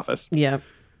Barty's office. Yeah.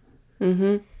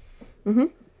 You're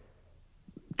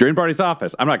in Barty's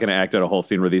office. I'm not going to act out a whole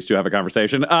scene where these two have a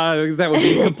conversation, because that would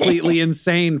be completely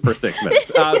insane for 6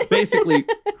 minutes. Basically,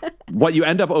 what you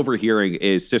end up overhearing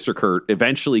is Sister Kurt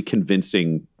eventually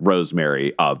convincing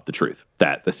Rosemary of the truth,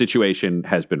 that the situation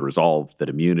has been resolved, that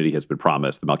immunity has been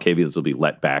promised, the Malkavians will be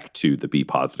let back to the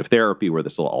B-positive therapy, where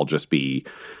this will all just be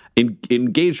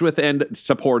engaged with and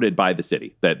supported by the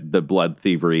city, that the blood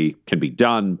thievery can be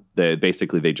done.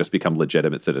 Basically, they just become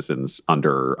legitimate citizens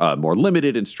under a more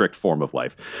limited and strict form of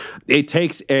life. It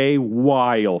takes a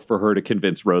while for her to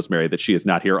convince Rosemary that she is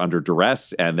not here under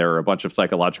duress, and there are a bunch of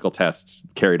psychological tests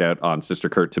carried out on Sister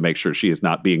Kurt to make sure she is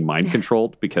not being mind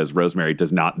controlled, because Rosemary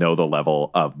does not know the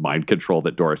level of mind control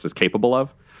that Doris is capable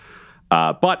of.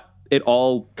 But it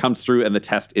all comes through and the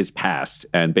test is passed.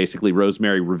 And basically,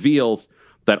 Rosemary reveals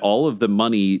that all of the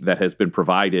money that has been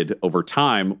provided over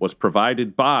time was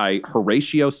provided by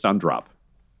Horatio Sundrop.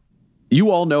 You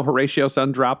all know Horatio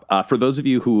Sundrop. For those of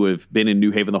you who have been in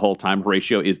New Haven the whole time,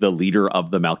 Horatio is the leader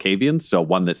of the Malkavians. So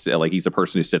one that's he's a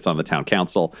person who sits on the town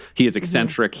council. He is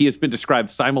eccentric. He has been described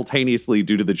simultaneously,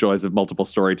 due to the joys of multiple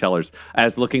storytellers,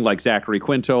 as looking like Zachary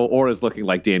Quinto or as looking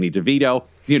like Danny DeVito.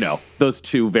 You know, those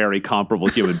two very comparable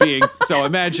human beings. So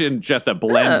imagine just a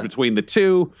blend between the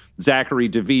two. Zachary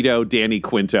DeVito, Danny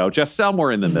Quinto, just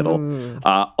somewhere in the middle.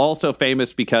 Also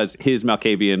famous because his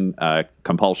Malkavian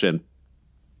compulsion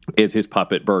is his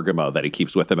puppet Bergamo that he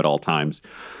keeps with him at all times.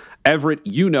 Everett,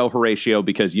 you know Horatio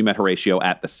because you met Horatio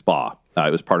at the spa.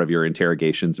 It was part of your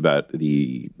interrogations about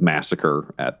the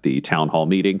massacre at the town hall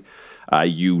meeting.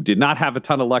 You did not have a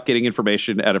ton of luck getting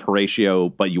information out of Horatio,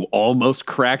 but you almost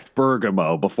cracked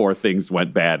Bergamo before things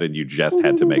went bad and you just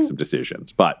had to make some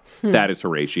decisions. But that is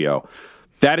Horatio.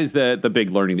 That is the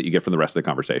big learning that you get from the rest of the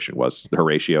conversation, was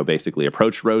Horatio basically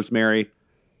approached Rosemary.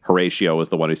 Horatio was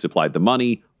the one who supplied the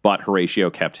money, but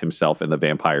Horatio kept himself and the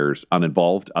vampires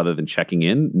uninvolved other than checking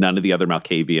in. None of the other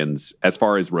Malkavians, as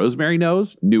far as Rosemary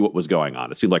knows, knew what was going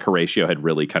on. It seemed like Horatio had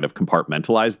really kind of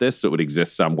compartmentalized this so it would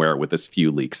exist somewhere with as few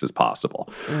leaks as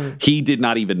possible. He did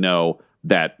not even know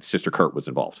that Sister Kurt was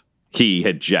involved. He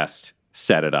had just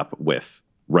set it up with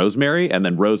Rosemary, and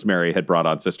then Rosemary had brought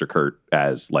on Sister Kurt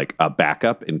as like a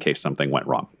backup in case something went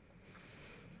wrong.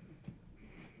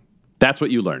 That's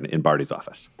what you learn in Barty's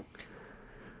office.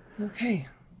 Okay.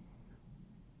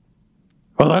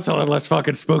 Well, that's a lot less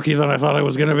fucking spooky than I thought it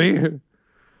was going to be.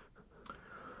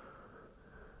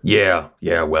 Yeah,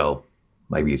 well,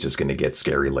 maybe it's just going to get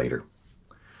scary later.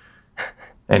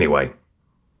 Anyway,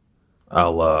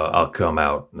 I'll come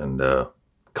out and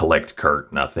collect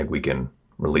Kurt, and I think we can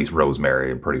release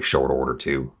Rosemary in pretty short order,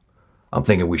 too. I'm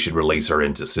thinking we should release her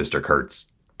into Sister Kurt's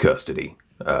custody.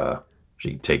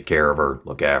 She take care of her,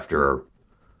 look after her.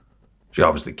 She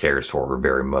obviously cares for her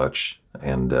very much.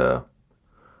 And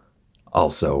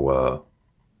also,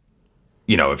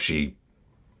 if she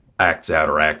acts out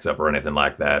or acts up or anything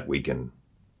like that, we can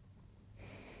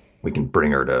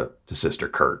bring her to Sister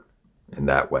Kurt in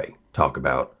that way. Talk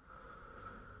about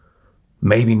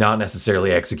maybe not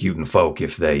necessarily executing folk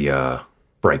if they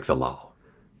break the law.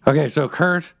 Okay, so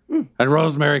Kurt and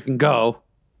Rosemary can go.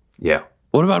 Yeah.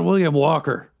 What about William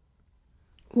Walker?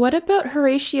 What about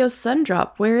Horatio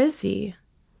Sundrop? Where is he?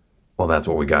 Well, that's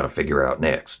what we got to figure out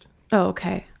next. Oh,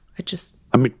 okay.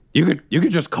 I mean, you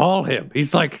could just call him.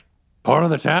 He's like part of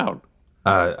the town.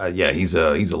 Yeah, he's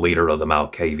a leader of the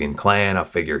Malkavian clan. I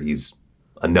figure he's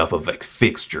enough of a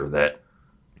fixture that,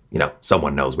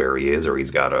 someone knows where he is or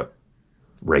he's got a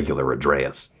regular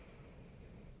address.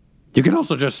 You can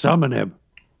also just summon him.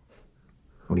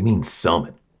 What do you mean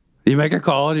summon? You make a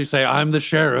call and you say, "I'm the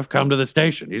sheriff, come to the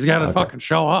station." He's got to fucking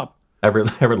show up.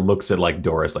 Everett looks at like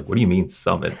Doris, like, what do you mean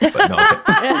summon? But no,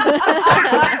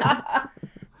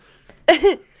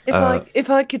 If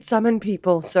I could summon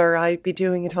people, sir, I'd be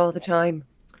doing it all the time.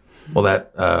 Well,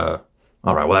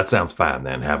 all right. Well, that sounds fine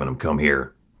then. Having them come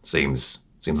here seems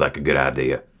like a good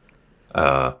idea.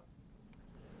 About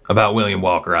William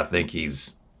Walker, I think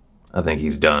he's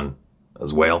done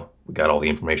as well. We got all the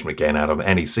information we can out of him,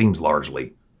 and he seems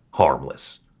largely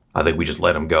harmless. I think we just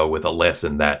let him go with a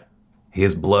lesson that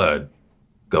his blood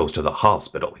goes to the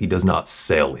hospital. He does not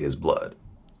sell his blood.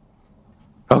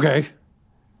 Okay.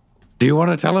 Do you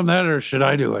want to tell him that, or should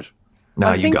I do it?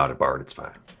 No, you got it, Bart. It's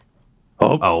fine.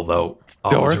 Oh, although,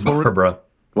 Doris, Officer Barbara.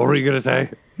 What were you going to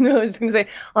say? No, I was just going to say,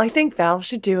 I think Val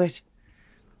should do it.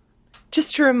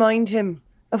 Just to remind him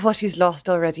of what he's lost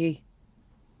already.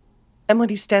 And what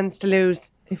he stands to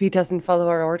lose if he doesn't follow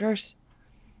our orders.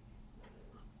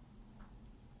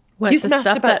 What, You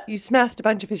smashed a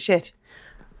bunch of his shit.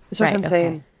 That's what I'm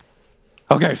saying.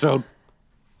 Okay, so,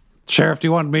 Sheriff, do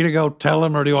you want me to go tell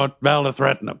him, or do you want Val to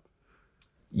threaten him?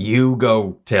 You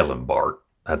go tell him, Bart.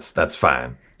 That's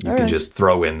fine. You can just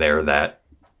throw in there that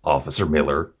Officer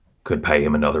Miller could pay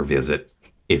him another visit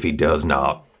if he does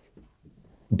not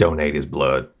donate his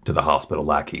blood to the hospital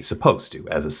like he's supposed to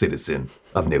as a citizen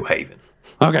of New Haven.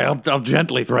 Okay, I'll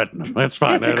gently threaten him. That's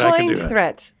fine. It's a I can kind do that.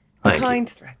 threat. It's a kind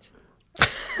threat.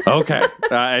 Okay.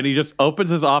 And he just opens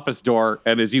his office door,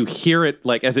 and as you hear it,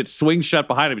 like as it swings shut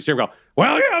behind him, you hear him go,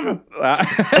 William!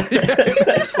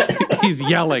 He's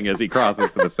yelling as he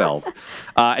crosses to the cells.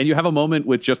 And you have a moment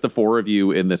with just the four of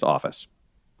you in this office.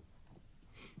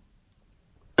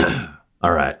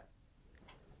 All right.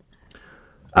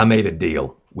 I made a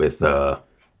deal with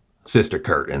Sister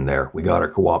Kurt in there. We got her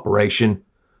cooperation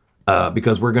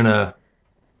because we're gonna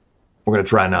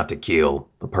try not to kill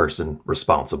the person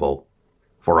responsible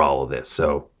for all of this.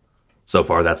 So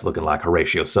far that's looking like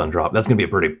Horatio Sundrop. That's gonna be a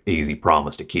pretty easy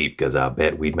promise to keep because I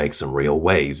bet we'd make some real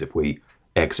waves if we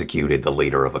executed the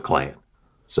leader of a clan.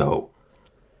 So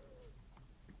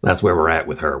that's where we're at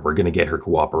with her. We're gonna get her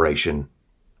cooperation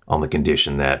on the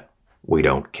condition that we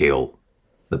don't kill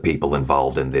the people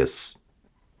involved in this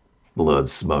blood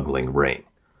smuggling ring.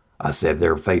 I said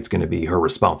their fate's going to be her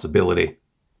responsibility,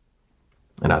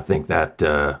 and I think that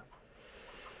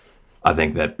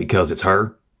because it's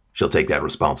her, she'll take that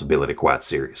responsibility quite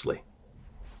seriously.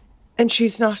 And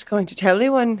she's not going to tell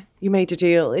anyone you made a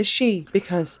deal, is she?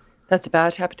 Because that's a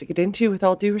bad habit to get into, with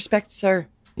all due respect, sir.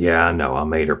 Yeah, I know. I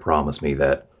made her promise me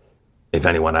that if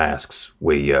anyone asks,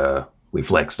 we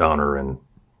flexed on her and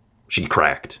she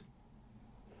cracked.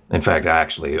 In fact, I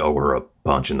actually owe her a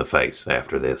punch in the face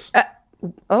after this.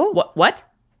 What?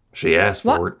 She asked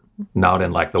for it, not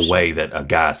in like the way that a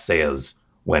guy says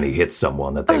when he hits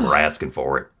someone that they were asking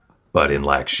for it, but in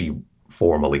like she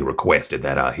formally requested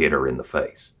that I hit her in the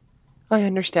face. I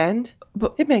understand.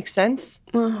 But it makes sense.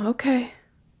 Okay.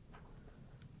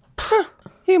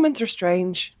 Humans are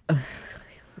strange.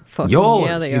 Fucking Y'all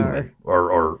yeah, are they human, are.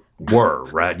 or were,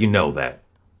 right? You know that.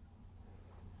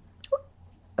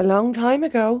 A long time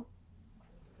ago.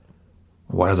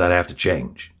 Why does that have to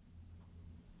change?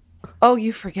 Oh,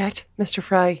 you forget, Mr.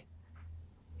 Fry.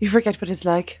 You forget what it's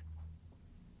like.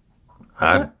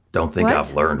 I don't think What?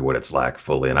 I've learned what it's like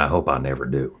fully, and I hope I never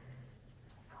do.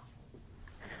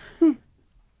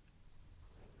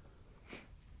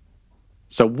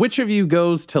 So which of you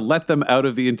goes to let them out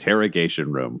of the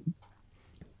interrogation room?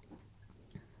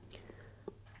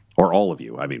 Or all of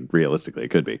you. I mean, realistically, it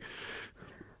could be.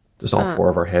 Just all four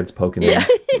of our heads poking in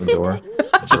the door.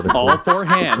 Just all four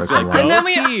hands. You're like, And go then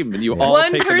we- team. And you all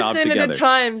One take the knob person at together. a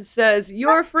time says,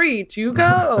 "You're free to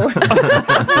go."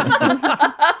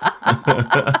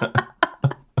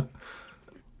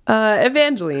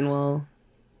 Evangeline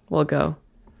will go.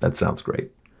 That sounds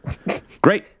great.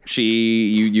 Great.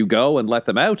 You go and let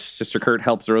them out. Sister Kurt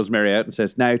helps Rosemary out and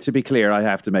says, now, to be clear, I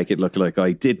have to make it look like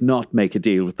I did not make a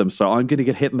deal with them, so I'm going to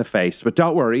get hit in the face. But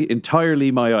don't worry,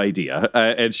 entirely my idea.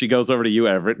 And she goes over to you,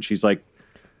 Everett, and she's like,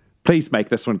 please make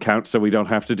this one count so we don't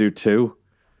have to do two.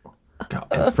 God,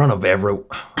 in front of everyone.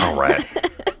 All right.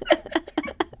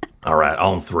 All right,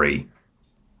 on three.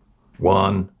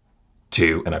 1,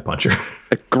 2, and I punch her.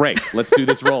 Great. Let's do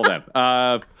this roll then.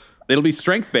 It'll be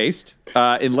strength-based,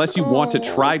 unless you want to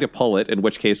try to pull it, in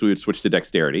which case we would switch to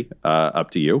dexterity.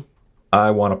 Up to you. I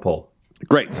want to pull.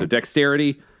 Great. So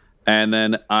dexterity, and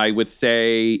then I would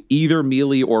say either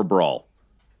melee or brawl.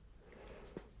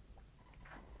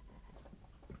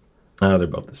 They're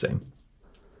both the same.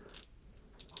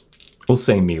 We'll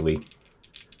say melee.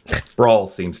 Brawl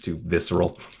seems too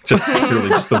visceral. Just purely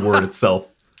just the word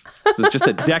itself. This is just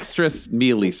a dexterous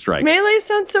melee strike. Melee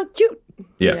sounds so cute.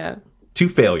 Yeah. 2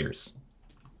 failures.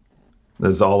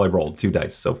 This is all I rolled. 2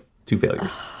 dice, so 2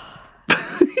 failures.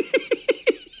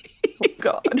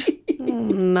 God.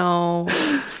 No.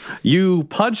 You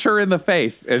punch her in the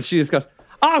face, and she just goes,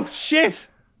 "Oh shit!"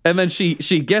 And then she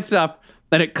gets up,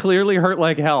 and it clearly hurt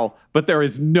like hell, but there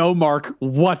is no mark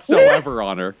whatsoever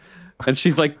on her. And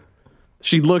she's like,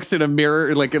 she looks in a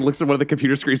mirror, like it looks at one of the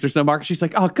computer screens. There's no mark. She's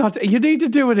like, "Oh God, you need to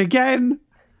do it again."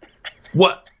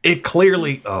 What? It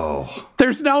clearly... Oh.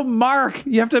 There's no mark.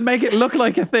 You have to make it look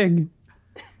like a thing.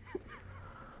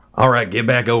 All right, get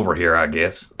back over here, I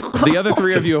guess. The other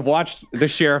three of you have watched the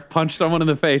sheriff punch someone in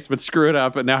the face, but screw it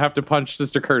up, and now have to punch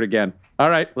Sister Kurt again. All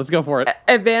right, let's go for it.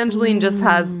 Evangeline just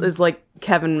is like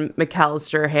Kevin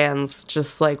McAllister hands,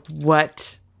 just like,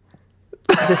 what?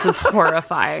 This is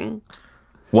horrifying.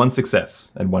 1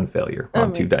 success and 1 failure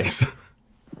on 2 dice.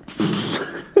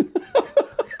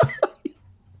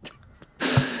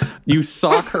 You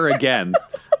sock her again,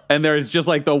 and there is just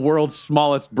like the world's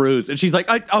smallest bruise. And she's like,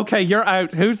 okay, you're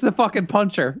out. Who's the fucking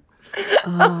puncher?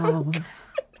 Oh,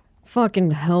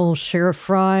 fucking hell, Sheriff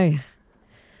Fry.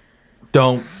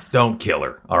 Don't kill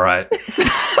her, all right?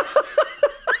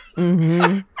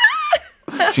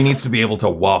 She needs to be able to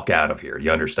walk out of here.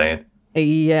 You understand?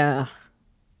 Yeah.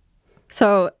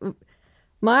 So,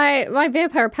 My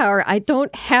vampire power, I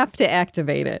don't have to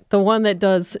activate it. The one that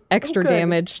does extra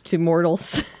damage to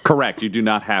mortals. Correct. You do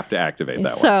not have to activate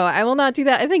that So one. I will not do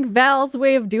that. I think Val's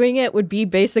way of doing it would be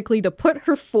basically to put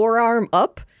her forearm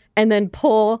up and then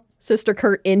pull Sister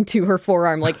Kurt into her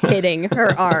forearm, like hitting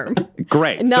her arm.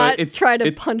 Great. And not try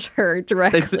to punch her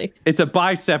directly. It's a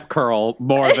bicep curl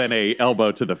more than a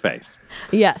elbow to the face.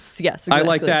 Yes, exactly. I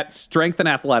like that. Strength and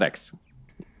athletics.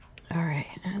 All right.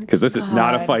 Because this is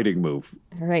not a fighting move.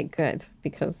 All right, good.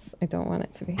 Because I don't want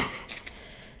it to be.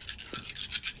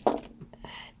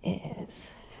 It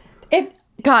is. If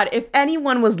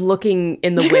anyone was looking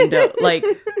in the window, like...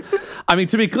 I mean,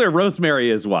 to be clear,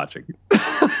 Rosemary is watching.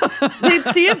 They'd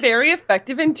see a very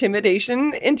effective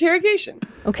intimidation interrogation.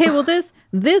 Okay, well, this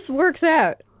works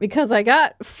out because I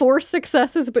got 4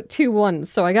 successes but 2 1s,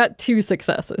 so I got 2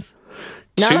 successes.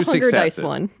 Not a Hunger Dice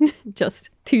one, just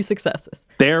 2 successes.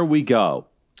 There we go.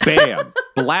 Bam.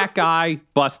 Black eye,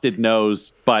 busted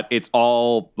nose, but it's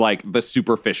all like the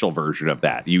superficial version of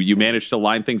that. You managed to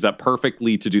line things up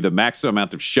perfectly to do the maximum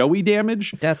amount of showy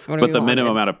damage, That's what but the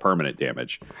minimum amount of permanent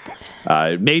damage.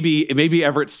 Maybe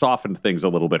Everett softened things a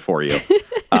little bit for you,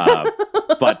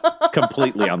 but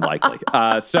completely unlikely.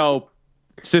 So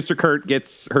Sister Kurt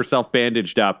gets herself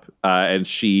bandaged up, and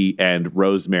she and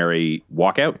Rosemary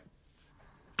walk out.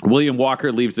 William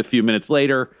Walker leaves a few minutes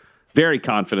later, very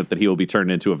confident that he will be turned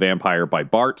into a vampire by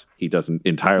Bart. He doesn't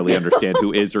entirely understand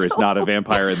who is or is not a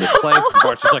vampire in this place.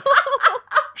 Bart's just like,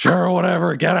 sure,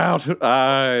 whatever, get out.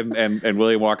 And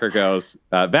William Walker goes,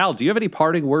 Val, do you have any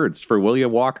parting words for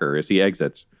William Walker as he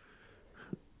exits?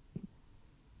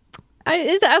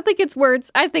 I don't think it's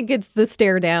words. I think it's the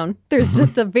stare down. There's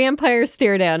just a vampire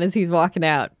stare down as he's walking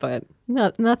out, but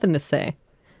nothing to say.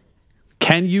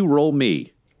 Can you roll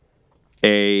me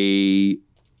a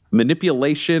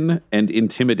manipulation and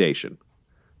intimidation?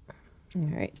 All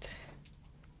right.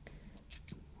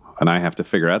 And I have to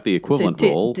figure out the equivalent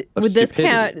role of would this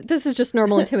stupidity. count? This is just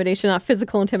normal intimidation, not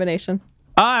physical intimidation.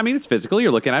 I mean, it's physical.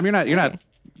 You're looking at him. You're not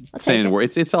saying a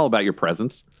word. It's all about your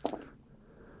presence.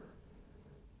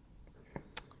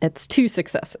 It's 2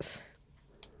 successes.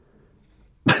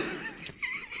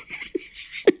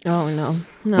 Oh, no.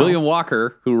 William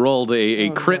Walker, who rolled a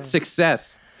crit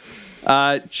success,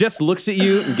 just looks at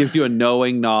you and gives you a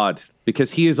knowing nod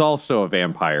because he is also a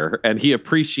vampire and he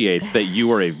appreciates that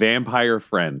you are a vampire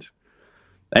friend.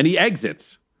 And he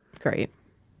exits. Great.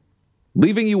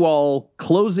 Leaving you all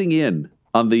closing in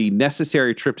on the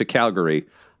necessary trip to Calgary,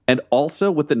 and also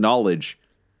with the knowledge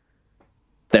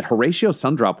that Horatio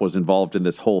Sundrop was involved in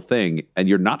this whole thing, and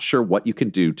you're not sure what you can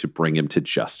do to bring him to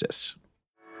justice.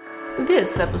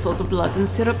 This episode of Blood and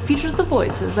Syrup features the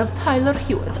voices of Tyler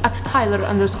Hewitt at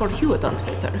Tyler_Hewitt on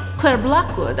Twitter, Claire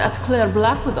Blackwood at Claire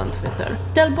Blackwood on Twitter,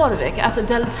 Del Borvik at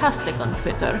Deltastic on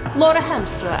Twitter, Laura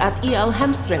Hamstra at EL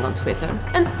Hamstring on Twitter,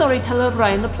 and storyteller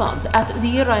Ryan LaPlante at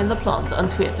the Ryan LaPlante on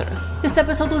Twitter. This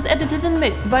episode was edited and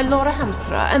mixed by Laura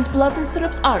Hamstra, and Blood and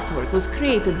Syrup's artwork was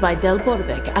created by Del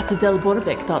Borvik at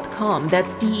delborvik.com.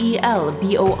 That's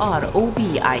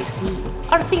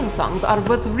DELBOROVIC. Our theme songs are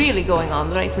What's Really Going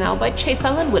On Right Now by Chase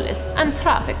Allen Willis and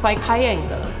Traffic by Kai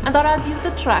Engel, and our ads use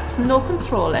the tracks No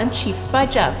Control and Chiefs by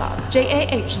Jazzar,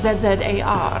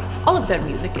 JAHZZAR. All of their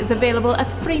music is available at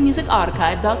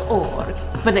freemusicarchive.org.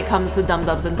 When it comes to Dum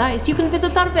Dums and Dice, you can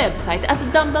visit our website at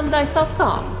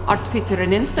dumdumdice.com, our Twitter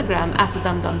and Instagram at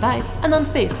dumdumdice, and on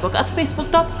Facebook at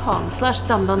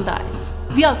facebook.com/dumdumdice.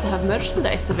 We also have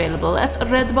merchandise available at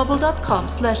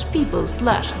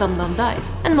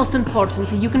redbubble.com/people/dumdumdice. And most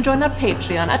importantly, you can join our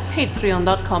Patreon at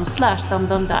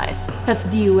patreon.com/dumdumdice. That's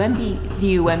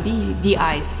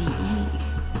DUMBDICE.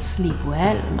 Sleep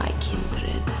well, my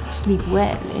kindred. Sleep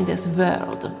well in this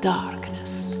world of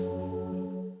darkness.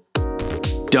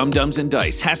 Dum Dums and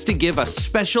Dice has to give a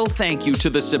special thank you to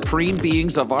the supreme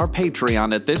beings of our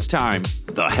Patreon at this time.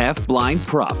 The Half-Blind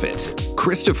Prophet,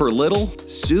 Christopher Little,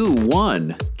 Sue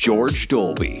One, George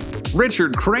Dolby,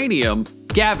 Richard Cranium,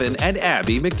 Gavin and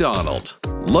Abby McDonald,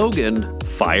 Logan,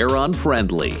 Fire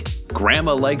Unfriendly,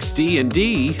 Grandma Likes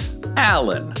D&D,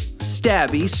 Alan,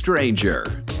 Stabby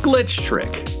Stranger, Glitch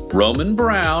Trick, Roman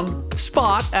Brown,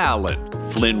 Spot Allen,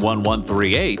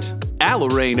 Flynn1138,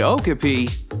 Alarain Okapi,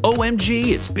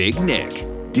 OMG, it's Big Nick,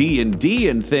 D&D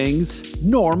and Things,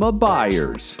 Norma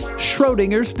Byers,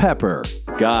 Schrodinger's Pepper,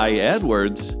 Guy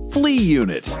Edwards, Flea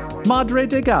Unit, Madre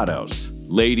de Gatos,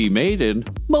 Lady Maiden,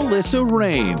 Melissa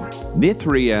Rain,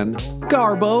 Nithrian,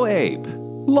 Garbo Ape,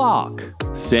 Locke,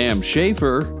 Sam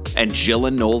Schaefer, and Jill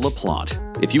and Noel LaPlante.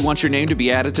 If you want your name to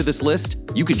be added to this list,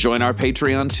 you can join our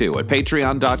Patreon too at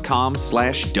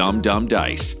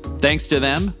patreon.com/dumdumdice. Thanks to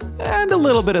them, and a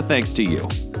little bit of thanks to you.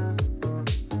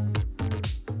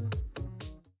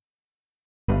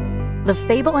 the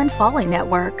Fable and Folly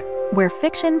Network, where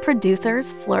fiction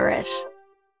producers flourish.